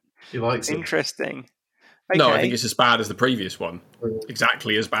 He likes it. interesting. Okay. No, I think it's as bad as the previous one.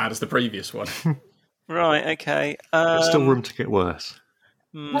 Exactly as bad as the previous one. Right, okay. There's still room to get worse.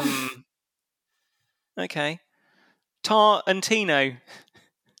 Okay. Tar and Tino.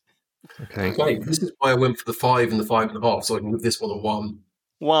 Okay. Okay, this is why I went for the 5 and the 5.5, so I can give this one a 1.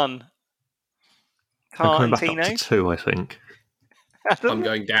 1. I'm Tar coming and back Tino. up to 2, I think. Adam? I'm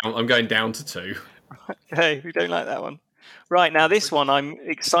going down to 2. Okay, we don't like that one. Right, now this one I'm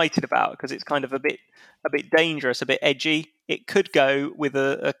excited about because it's kind of a bit dangerous, a bit edgy. It could go with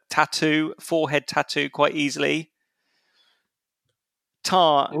a tattoo, forehead tattoo, quite easily.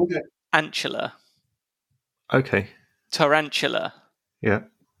 Tarantula. Okay. Tarantula. Yeah.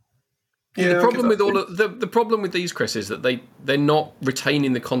 Yeah, The problem with the problem with these, Chris, is that they're not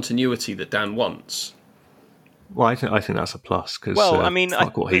retaining the continuity that Dan wants. Well, I think that's a plus because Well, I mean,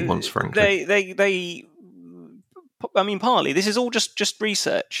 fuck what he wants, frankly. I mean, partly this is all just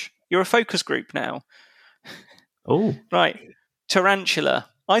research. You're a focus group now, Oh, right? Tarantula.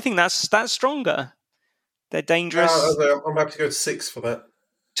 I think that's stronger. They're dangerous. I'm happy to go to 6 for that.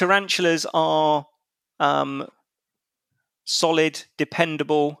 Tarantulas are solid,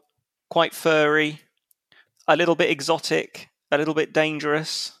 dependable, quite furry, a little bit exotic, a little bit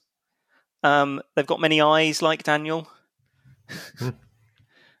dangerous. They've got many eyes, like Daniel.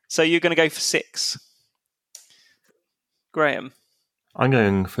 So you're going to go for 6. Graham? I'm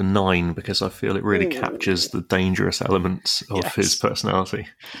going for 9 because I feel it really captures the dangerous elements of his personality.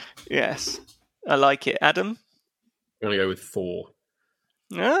 Yes, I like it. Adam? I'm going to go with 4.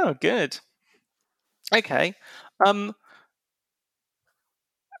 Oh, good. Okay.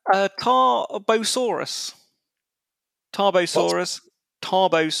 Tarbosaurus.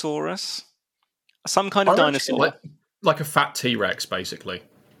 Tarbosaurus. Some kind of dinosaur. Like a fat T-Rex, basically.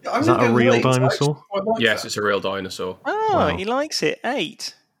 Is that a real dinosaur? Yes, it's a real dinosaur. Oh, Wow. he likes it.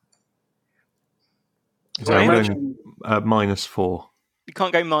 8. So I'm going -4. You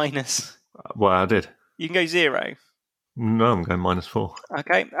can't go minus. Well, I did. You can go 0. No, I'm going -4.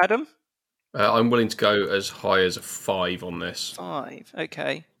 Okay, Adam? I'm willing to go as high as a 5 on this. 5.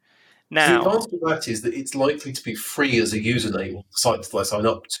 Okay. The Now, advantage of that is that it's likely to be free as a username on the sites that I sign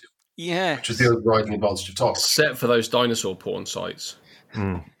up to, yeah. which is the overriding advantage of Target. Except for those dinosaur porn sites.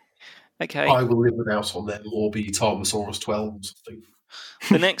 Okay. I will live without on them or be Tarbosaurus 12 or something.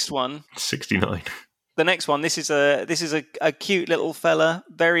 The next one. 69. The next one. This is a cute little fella.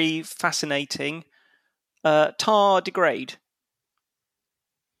 Very fascinating. Tardigrade.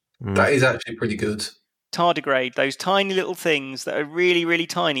 That is actually pretty good. Tardigrade. Those tiny little things that are really, really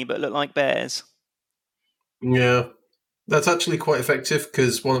tiny but look like bears. Yeah. That's actually quite effective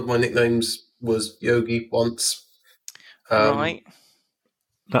because one of my nicknames was Yogi once. Right.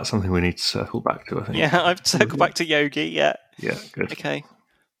 That's something we need to circle back to, I think. Yeah, I've circled back to Yogi. Yeah. Yeah, good. Okay.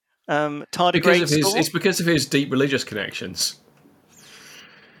 Tardigrade. It's because of his deep religious connections.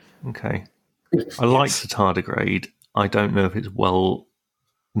 Okay. I like the tardigrade. I don't know if it's well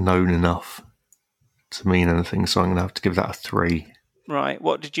known enough to mean anything, so I'm going to have to give that a 3. Right.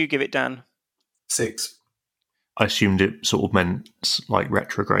 What did you give it, Dan? 6. I assumed it sort of meant like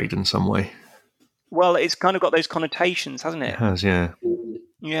retrograde in some way. Well, it's kind of got those connotations, hasn't It it? has, yeah.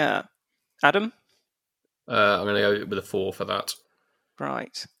 Yeah. Adam? I'm going to go with a 4 for that.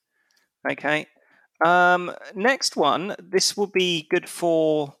 Right. Okay. Next one. This will be good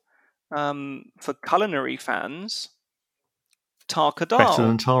for culinary fans. Tarkadal. Better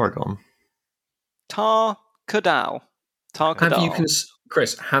than Tarragon. Tarkadal.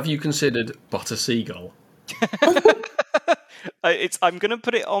 Chris, have you considered butter seagull? I'm going to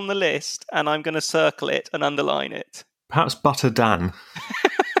put it on the list, and I'm going to circle it and underline it. Perhaps Butter Dan.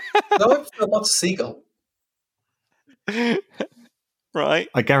 No, I prefer Butter Seagull. Right.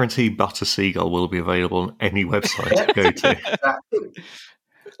 I guarantee Butter Seagull will be available on any website you go to.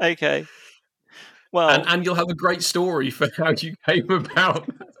 Okay. Well, And you'll have a great story for how you came about.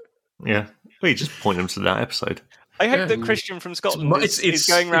 Yeah. Well, you just point them to that episode. I hope that Christian from Scotland is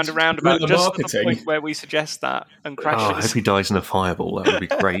going round a it's roundabout guerrilla just at the marketing. point where we suggest that and Oh, I hope crashes. he dies in a fireball. That would be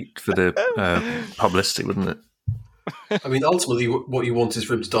great for the publicity, wouldn't it? I mean, ultimately, what you want is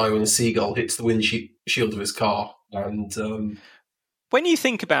for him to die when a seagull hits the windshield of his car. And When you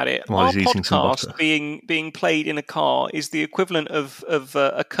think about it, While our he's eating some podcast butter. being played in a car is the equivalent of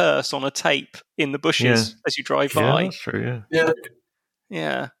a curse on a tape in the bushes as you drive Yeah, by. that's true, yeah. yeah,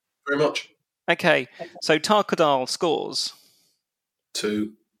 Yeah. very much. Okay. So Tarkadal scores.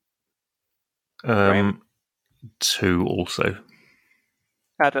 2. Graham? 2 also.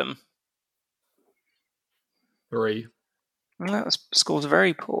 Adam? 3. Well, that scores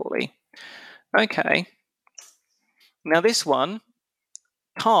very poorly. Okay. Now this one,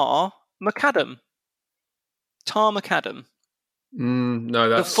 Tar McAdam. Tar McAdam. No,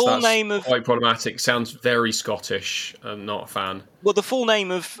 that's full name of- quite problematic. Sounds very Scottish. I'm not a fan. Well, the full name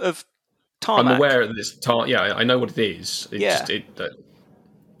of Tarmac. I'm aware that it's yeah, I know what it is. It Yeah. just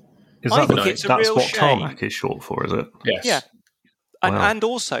Is I that think it's a that's real what shame. tarmac is short for, is it? yes. Yeah. And, Wow. and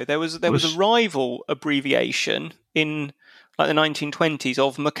also there was a rival abbreviation in like the 1920s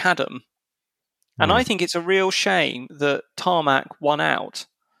of Macadam. And I think it's a real shame that Tarmac won out.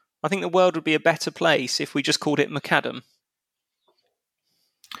 I think the world would be a better place if we just called it Macadam.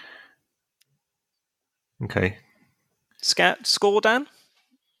 Okay. Score, Dan?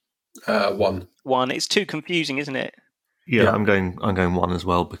 1. 1. It's too confusing, isn't it? Yeah, Yeah. I'm going 1 as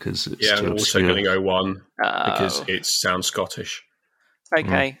well because it's Yeah, too I'm also obscure. going to go 1 because Oh. it sounds Scottish.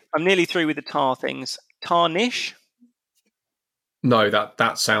 Okay, I'm nearly through with the tar things. Tarnish? No,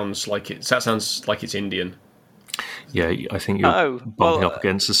 that sounds like it's Indian. Yeah, I think you're bumping up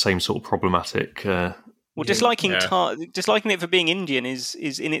against the same sort of problematic. Well, disliking Yeah. disliking it for being Indian is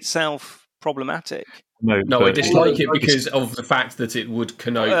in itself problematic. No, I but dislike it because of the fact that it would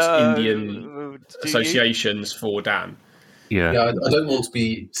connote Indian Do you? associations for Dan. Yeah, Yeah, I don't want to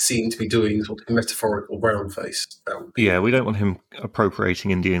be seen to be doing sort of metaphorical brown face. That would be we don't want him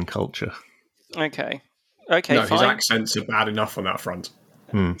appropriating Indian culture. Okay, No, fine. his accents are bad enough on that front.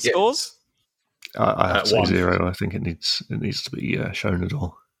 Scores? I have to say 1. 0. I think it needs to be shown at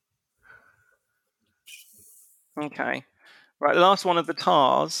all. Okay. Right, the last one of the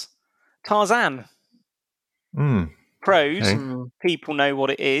Tars. Tarzan. Pros, Okay. people know what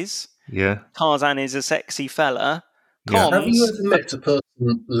it is. Yeah. Tarzan is a sexy fella. Yeah. Have you Cons, ever met a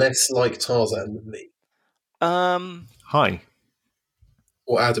person less like Tarzan than me? Hi.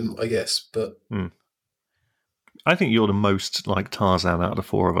 Or Adam, I guess, but I think you're the most like Tarzan out of the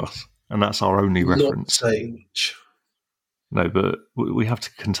 4 of us, and that's our only not reference. saying much. No, but we have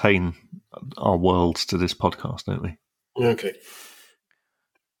to contain our worlds to this podcast, don't we? Okay.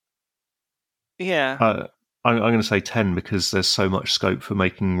 yeah. I'm going to say 10 because there's so much scope for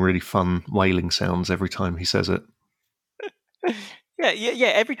making really fun wailing sounds every time he says it. Yeah.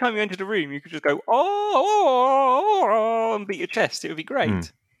 Every time you entered a room, you could just go, oh, and beat your chest. It would be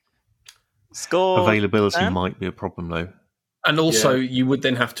great. Score. Availability Dan? might be a problem, though. And also, you would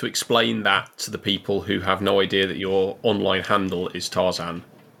then have to explain that to the people who have no idea that your online handle is Tarzan.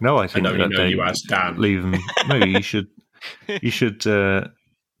 No, I think And only that know they you as Dan. leave them. No, you should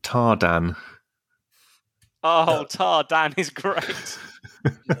Tardan. Oh, Tardan is great.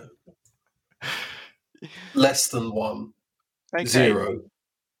 Less than 1. Okay. 0.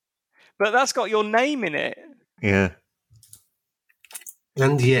 But that's got your name in it. Yeah.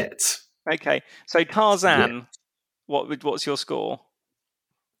 And yet. Okay, so Tarzan, what's your score?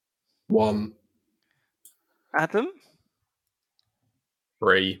 1. Adam?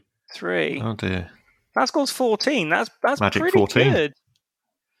 3. 3. Oh dear. That score's 14. That's Magic pretty 14. good.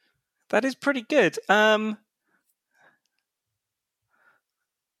 That is pretty good.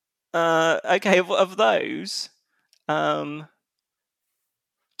 Okay, of those,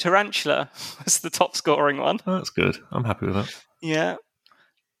 Tarantula was the top scoring one. Oh, that's good. I'm happy with that. Yeah.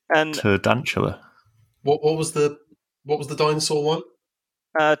 And Turdantula. What was the dinosaur one?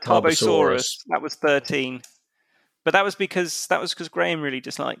 Tarbosaurus, that was 13. But that was because Graham really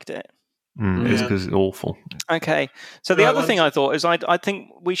disliked it. It's because it's awful. Okay. So the other thing I thought is I think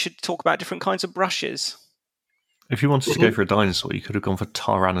we should talk about different kinds of brushes. If you wanted to go for a dinosaur, you could have gone for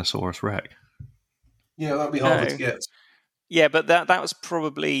Tyrannosaurus Rex. Yeah, that'd be harder to get. Yeah, but that was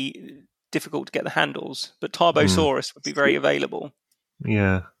probably difficult to get the handles. But Tarbosaurus would be very available.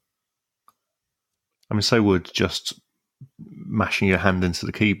 Yeah. I mean, so would just mashing your hand into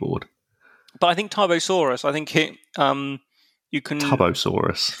the keyboard. But I think Tarbosaurus, you can...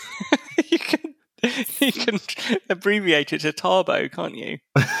 Turbosaurus. you can abbreviate it to Tarbo, can't you?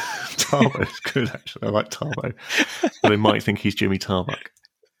 Tarbo's good, actually. I like Tarbo. But they might think he's Jimmy Tarbuck.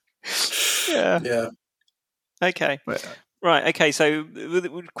 Yeah. Okay. Right, okay, so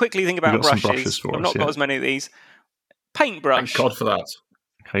we'll quickly think about some brushes. brushes for I've us, not got as many of these. Paintbrush. Thank God for that.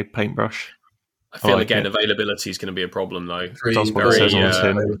 Okay, paintbrush. I feel like again it. availability is going to be a problem though. That's what it says on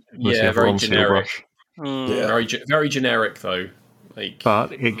the tin. Very generic. Yeah. Very generic though.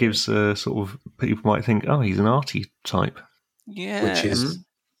 But it gives sort of people might think, oh, he's an arty type. Yeah. Which is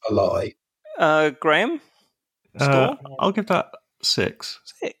a lie. Graham? Score? I'll give that 6.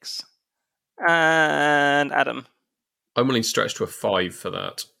 6. And Adam? I'm willing to stretch to a 5 for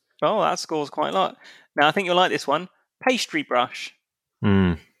that. Oh, that scores quite a lot. Now, I think you'll like this one. Pastry brush.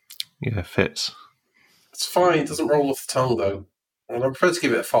 Yeah, fits. It's fine. It doesn't roll off the tongue, though. And I prefer to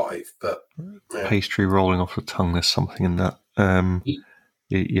give it a 5, but... Yeah. Pastry rolling off the tongue, there's something in that.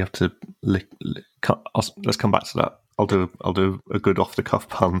 You have to let's come back to that. I'll do a good off-the-cuff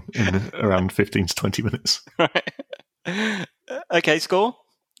pun in around 15 to 20 minutes. Right. Okay, score?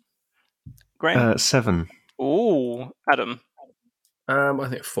 Graham? 7. Ooh, Adam. I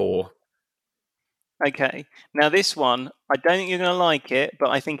think 4. Okay. Now this one, I don't think you're going to like it, but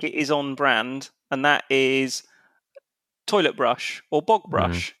I think it is on brand, and that is toilet brush or bog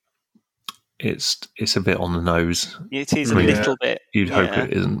brush. It's a bit on the nose. It is a little bit. You'd hope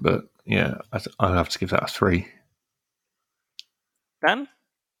it isn't, but yeah, I'd have to give that a 3. Dan?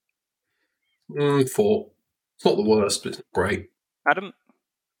 4. It's not the worst, but it's great. Adam?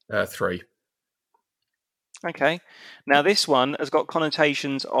 3. Okay. Now this one has got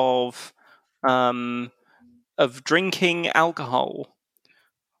connotations of drinking alcohol.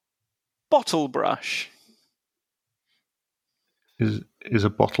 Bottle brush. Is a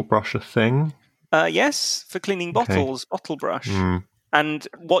bottle brush a thing? Yes, for cleaning bottles, bottle brush. And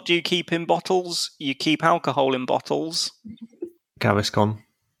what do you keep in bottles? You keep alcohol in bottles. Gaviscon.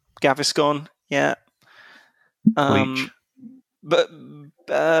 Yeah. Bleach. But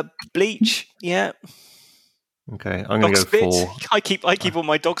bleach, yeah. Okay, I'm going to go 4. I keep all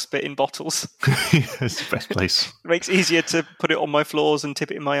my dog spit in bottles. It's the best place. It makes it easier to put it on my floors and tip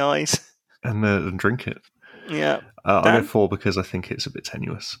it in my eyes. And drink it. Yeah. I'll go 4 because I think it's a bit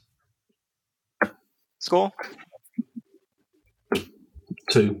tenuous. Score?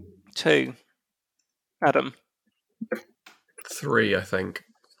 2. 2. Adam? 3, I think.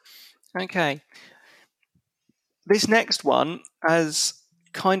 Okay. This next one has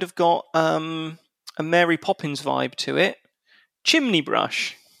kind of got a Mary Poppins vibe to it. Chimney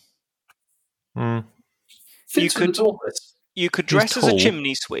brush. You could dress as a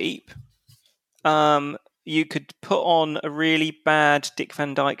chimney sweep. You could put on a really bad Dick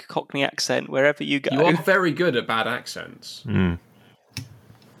Van Dyke Cockney accent wherever you go. You are very good at bad accents.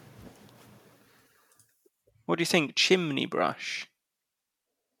 What do you think? Chimney brush?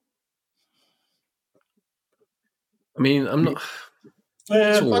 I mean, I'm not...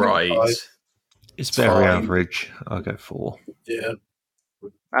 It's all right. It's very average. I'll go 4. Yeah.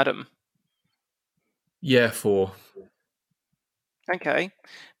 Adam? Yeah, 4. Okay.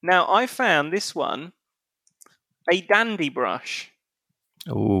 Now, I found this one a dandy brush.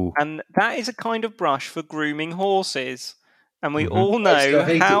 Ooh. And that is a kind of brush for grooming horses. And we all know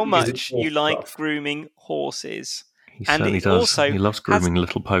how much you like grooming horses. He certainly does. He loves grooming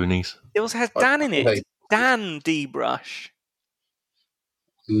little ponies. It also has Dan in it. Dandy brush.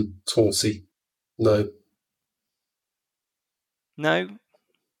 Horsey. No. No?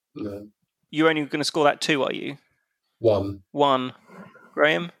 No. You're only going to score that 2, are you? 1. 1.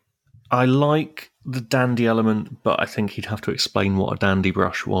 Graham? I like the dandy element, but I think he'd have to explain what a dandy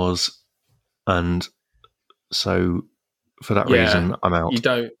brush was. And so for that reason, I'm out. You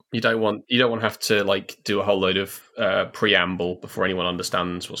don't want to have to like do a whole load of preamble before anyone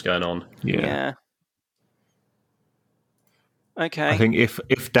understands what's going on. Yeah. Okay. I think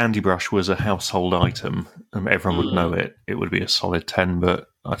if dandy brush was a household item and everyone would know it, it would be a solid 10. But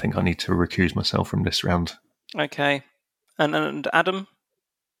I think I need to recuse myself from this round. Okay. And Adam?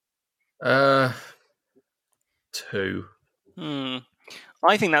 2.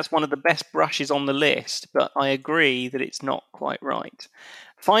 I think that's one of the best brushes on the list, but I agree that it's not quite right.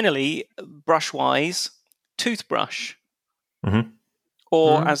 Finally, brush-wise, toothbrush.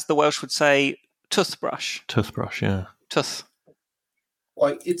 Or, as the Welsh would say, toothbrush. Toothbrush, yeah. Tooth.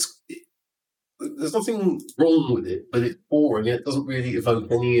 Like, there's nothing wrong with it, but it's boring. It doesn't really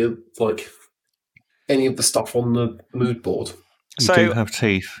evoke any of the stuff on the mood board. You do have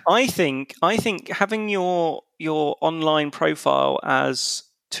teeth. I think having your online profile as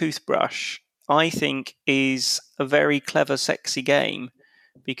toothbrush, I think, is a very clever, sexy game,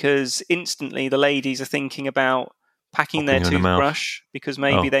 because instantly the ladies are thinking about packing their toothbrush because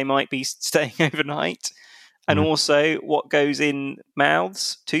maybe they might be staying overnight. And also what goes in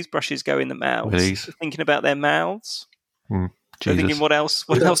mouths. Toothbrushes go in the mouths. Please. Thinking about their mouths. So thinking what else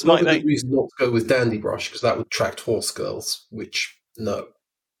might they... That's not a good reason not to go with dandy brush, because that would attract horse girls, which, no.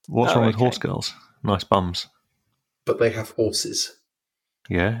 What's wrong with horse girls? Nice bums. But they have horses.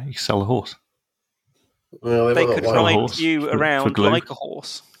 Yeah, you can sell a horse. Well, they could ride you around like a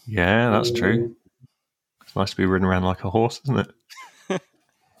horse. Yeah, that's true. It's nice to be ridden around like a horse, isn't it?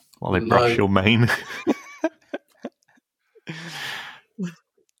 While they brush your mane.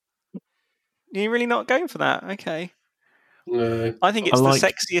 You're really not going for that? Okay. No. I think it's I like- the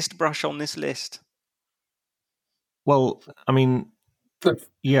sexiest brush on this list. Well, I mean,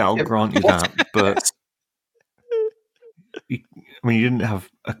 yeah, I'll grant you that, but you didn't have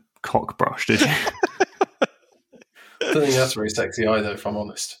a cock brush, did you? I don't think that's very sexy either, if I'm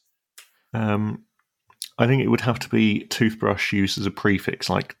honest. I think it would have to be toothbrush used as a prefix,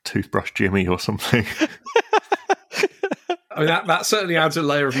 like toothbrush Jimmy or something. I mean, that certainly adds a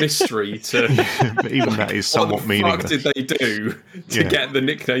layer of mystery to. But even that is What somewhat the meaningless. fuck did they do to Yeah. get the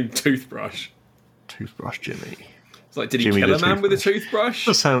nickname Toothbrush? Toothbrush Jimmy. It's like, did he Jimmy kill a the man with a toothbrush.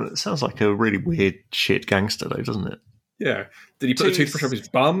 toothbrush? It sounds like a really weird shit gangster, though, doesn't it? Yeah. Did he put the toothbrush up his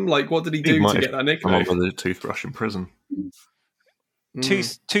bum? Like, what did he He do might to have get that come nickname? up with a toothbrush in prison.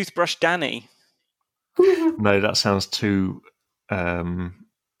 Toothbrush Danny. No, that sounds too. To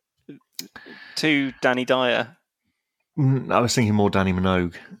Danny Dyer. I was thinking more Danny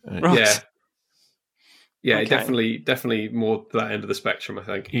Minogue. Right. Yeah. Yeah, Okay. definitely more to that end of the spectrum, I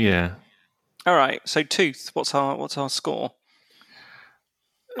think. Yeah, All right. So Tooth. What's our score?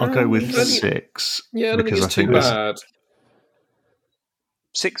 I'll go with I don't think- 6. Yeah, I don't think because it's too there's- bad.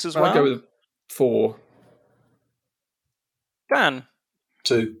 6 as well. I'll go with 4. Dan.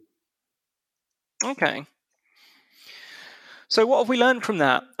 2. Okay. So what have we learned from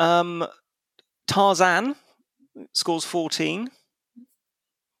that? Tarzan scores 14.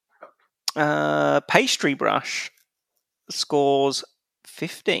 Pastry Brush scores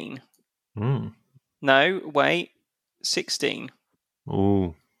 15. Mm. No, wait, 16.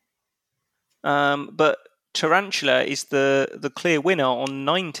 Ooh. But Tarantula is the clear winner on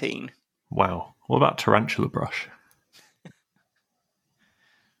 19. Wow. What about Tarantula Brush?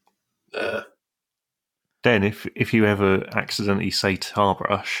 Then, if you ever accidentally say tar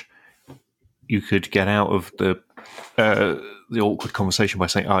brush, you could get out of the awkward conversation by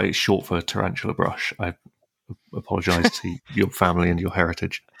saying, "Oh, it's short for tarantula brush." I apologise to your family and your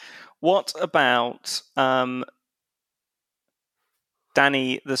heritage. What about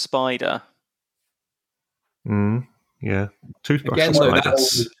Danny the Spider? Yeah, toothbrush. Again, the though,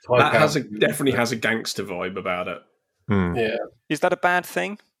 spider. that definitely has a gangster vibe about it. Yeah. Is that a bad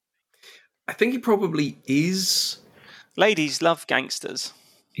thing? I think it probably is. Ladies love gangsters.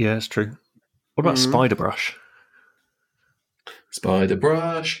 Yeah, it's true. What about spider brush? Spider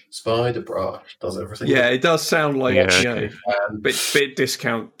brush does everything. Yeah, it does sound like Yeah, you know, okay. bit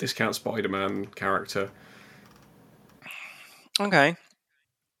discount Spider-Man character. Okay.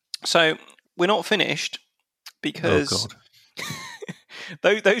 So we're not finished because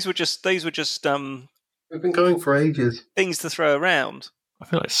those were just We've been going for ages. things to throw around. I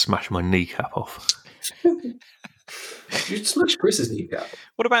feel like smashing my kneecap off. You smashed Chris's kneecap.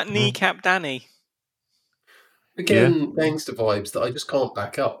 What about Kneecap Danny? Again, gangster vibes that I just can't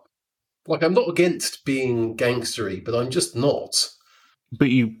back up. Like, I'm not against being gangstery, but I'm just not. But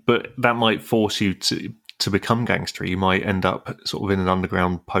that might force you to become gangster. You might end up sort of in an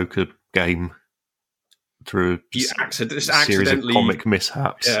underground poker game through You a series of accidentally comic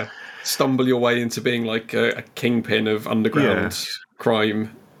mishaps. Yeah, stumble your way into being like a kingpin of underground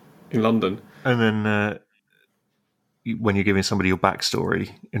crime in London. And then when you're giving somebody your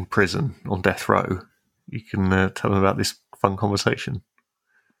backstory in prison on death row, you can tell them about this fun conversation.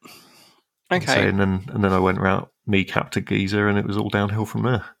 Okay. And then I went around, kneecapped a geezer, and it was all downhill from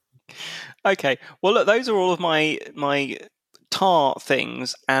there. Okay. Well, look, those are all of my tar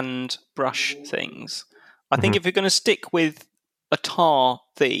things and brush things. I think if you're going to stick with a tar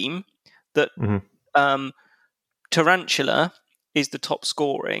theme, that Tarantula is the top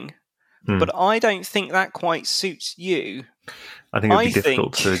scoring, but I don't think that quite suits you. I think it would be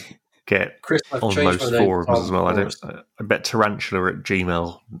difficult to get Chris, I've on changed most my name forums to as well. Tarantula. I bet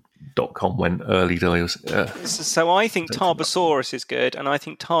tarantula@gmail.com went early days. So I think Tarbosaurus is good, and I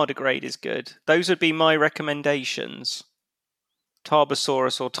think Tardigrade is good. Those would be my recommendations.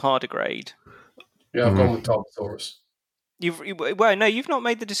 Tarbosaurus or Tardigrade. Yeah, I've gone with Tarbosaurus. No, you've not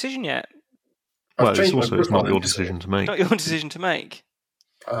made the decision yet. Well, changed my it's not your name, decision to make. Not your decision to make.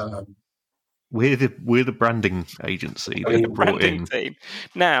 We're the branding agency that brought Branding in. team.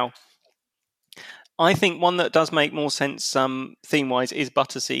 Now, I think one that does make more sense theme-wise is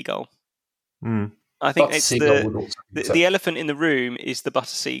Butter Seagull. I think it's the elephant in the room is the Butter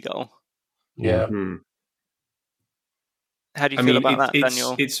Seagull. Yeah. How do you feel about that, it's,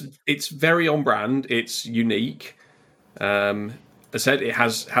 Daniel? It's very on brand. It's unique. As I said, it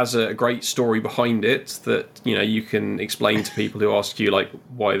has a great story behind it that you can explain to people who ask you like,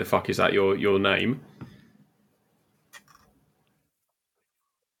 why the fuck is that your name?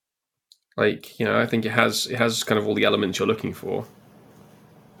 Like, I think it has kind of all the elements you're looking for.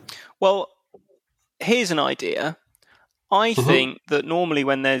 Well, here's an idea. I think that normally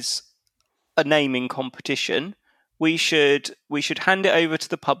when there's a naming competition, we should hand it over to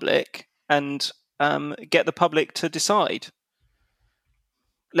the public and get the public to decide.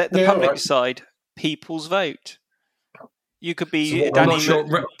 Let the public decide. People's vote. You could be Danny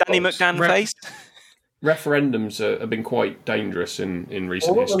McDanface. Referendums have been quite dangerous in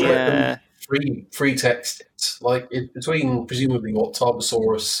recent history. Yeah. Free text. Like between presumably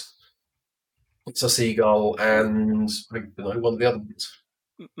Tarbosaurus, it's a seagull, and I don't know, one of the other ones.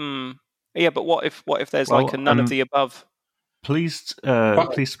 Yeah, but what if there's like a none of the above? Pleased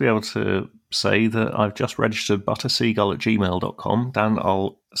to be able to say that I've just registered butterseagull@gmail.com. Dan,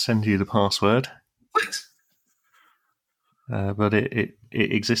 I'll send you the password. What? But it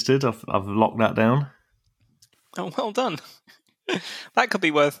existed. I've locked that down. Oh, well done. That could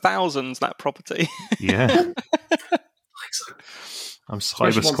be worth thousands, that property. Yeah. I'm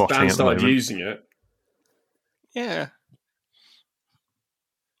cyber squatting at the moment. Using it. Yeah.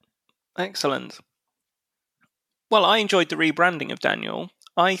 Excellent. Well, I enjoyed the rebranding of Daniel.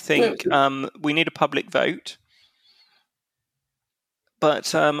 I think we need a public vote.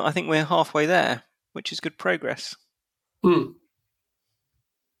 But I think we're halfway there, which is good progress.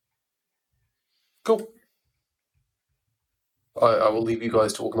 Cool. I will leave you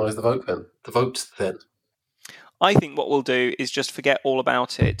guys to organise the vote then. I think what we'll do is just forget all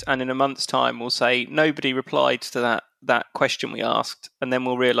about it, and in a month's time we'll say nobody replied to that question we asked, and then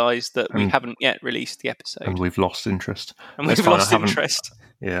we'll realise that we haven't yet released the episode. And we've lost interest. Interest.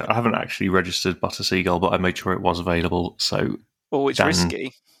 Yeah, I haven't actually registered Butter Seagull, but I made sure it was available, so... Oh, it's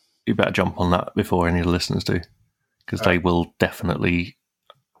risky. You better jump on that before any of the listeners do, because they will definitely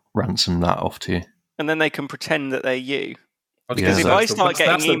ransom that off to you. And then they can pretend that they're you. Because if I start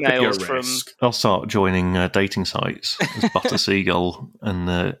getting emails from... I'll start joining dating sites as Butter Seagull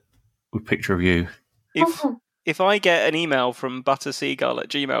and with a picture of you. If I get an email from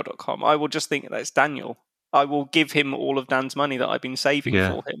butterseagull@gmail.com, I will just think that's Daniel. I will give him all of Dan's money that I've been saving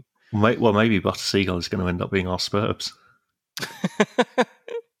for him. Well, maybe Butter Seagull is going to end up being our Spurbs.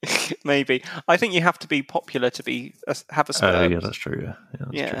 Maybe. I think you have to be popular to have a Spurbs. Yeah, that's true.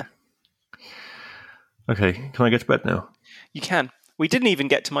 Yeah. True. Okay, can I get to bed now? You can. We didn't even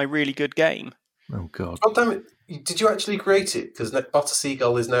get to my really good game. Oh, God. God damn it. Did you actually create it? Because Butter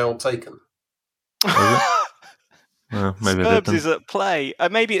Seagull is now taken. Maybe Spurbs is at play.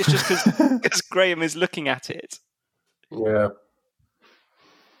 Maybe it's just because Graham is looking at it. Yeah.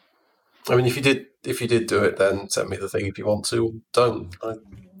 I mean, if you did do it, then send me the thing if you want to. Don't.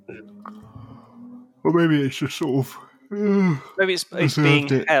 Well, maybe it's just sort of... Maybe it's being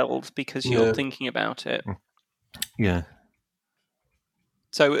held because you're thinking about it. Yeah.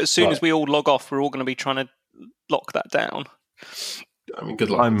 So as soon as we all log off, we're all going to be trying to lock that down. I mean, good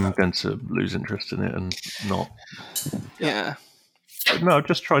luck. I'm going to lose interest in it and not. Yeah. No, I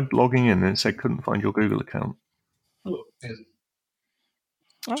just tried logging in and it said couldn't find your Google account.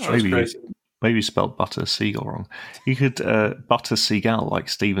 Maybe you spelled Butter Seagull wrong. You could Butter Seagull like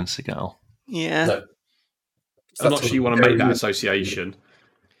Steven Seagal. Yeah. No. I'm not sure you want to make that association.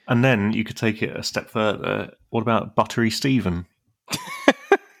 And then you could take it a step further. What about Buttery Stephen?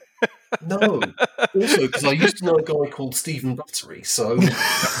 No. Also, because I used to know a guy called Stephen Buttery, so that'd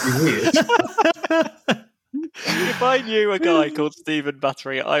be weird. If I knew a guy called Stephen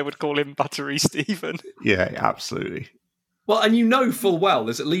Buttery, I would call him Buttery Stephen. Yeah, absolutely. Well, and you know full well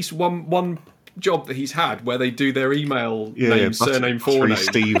there's at least one job that he's had where they do their email name, surname, forename.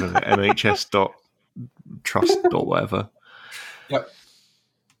 Stephen at nhs.trust.whatever. Yep.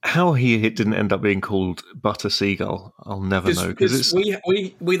 How he didn't end up being called Butter Seagull, I'll never know. Because we know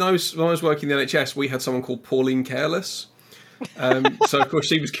when I was working in the NHS, we had someone called Pauline Careless. So of course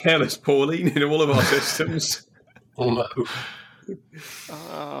she was Careless Pauline in all of our systems. Oh no!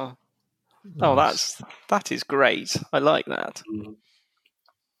 That is great. I like that.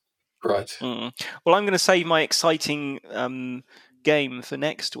 Right. Well, I'm going to save my exciting game for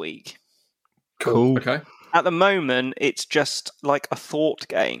next week. Cool. Okay. At the moment, it's just like a thought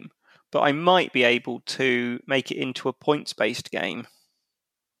game, but I might be able to make it into a points-based game.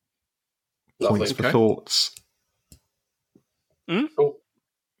 Points for thoughts. Cool.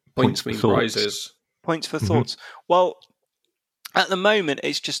 Points mean prizes. Points for thoughts. Well, at the moment,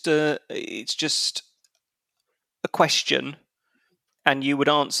 it's just a question, and you would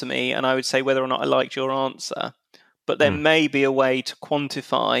answer me, and I would say whether or not I liked your answer. But there may be a way to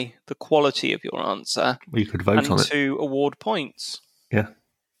quantify the quality of your answer. You could vote on it. And to award points. Yeah.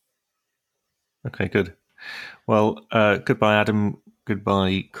 Okay, good. Well, goodbye, Adam.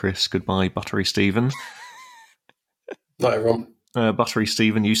 Goodbye, Chris. Goodbye, Buttery Stephen. Night, everyone. Buttery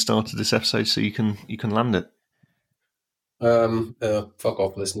Stephen, you started this episode, so you can land it. Fuck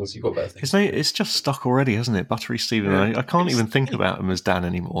off, listeners. You've got better things. His name, it's just stuck already, hasn't it? Buttery Stephen. I can't even think about him as Dan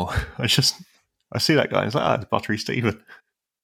anymore. I see that guy and it's like, it's Buttery Stephen.